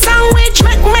nice like sandwich?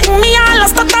 Make me all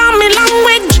lost on me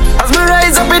language. As me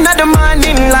rise up in the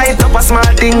morning, light up a small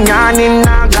thing, yawning.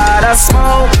 I gotta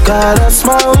smoke, gotta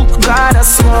smoke, gotta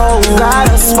smoke,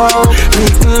 gotta smoke.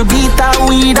 Little bit of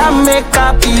weed and make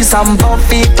a piece and puff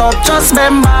it up. Just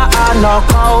remember I no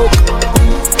coke,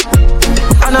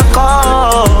 I no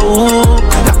coke.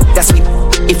 That's sweet.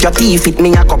 If your teeth fit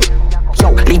me, I come. Yo,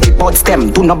 leave the buds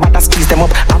them. Do not bother squeeze them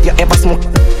up. Have you ever smoked?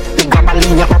 Grab a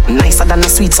linear up, nicer than a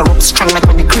sweet syrup, strong like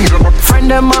when the cream up. Friend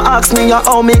them a ask me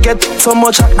how me get so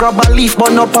much hot. Grab a leaf,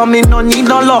 but up on me no need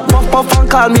no luck. Pop up and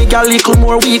call me a little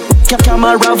more weak.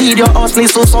 Camera video us play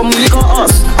so some we go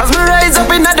us. As me rise up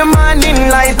in the morning,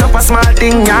 light up a small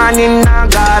thing, yawning. I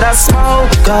gotta smoke,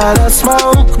 gotta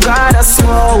smoke, gotta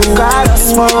smoke, gotta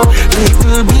smoke.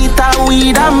 Little bit of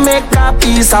weed and make a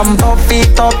piece and puff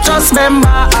it up. Just remember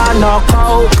I no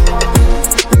coke,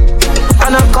 I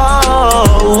no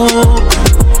coke.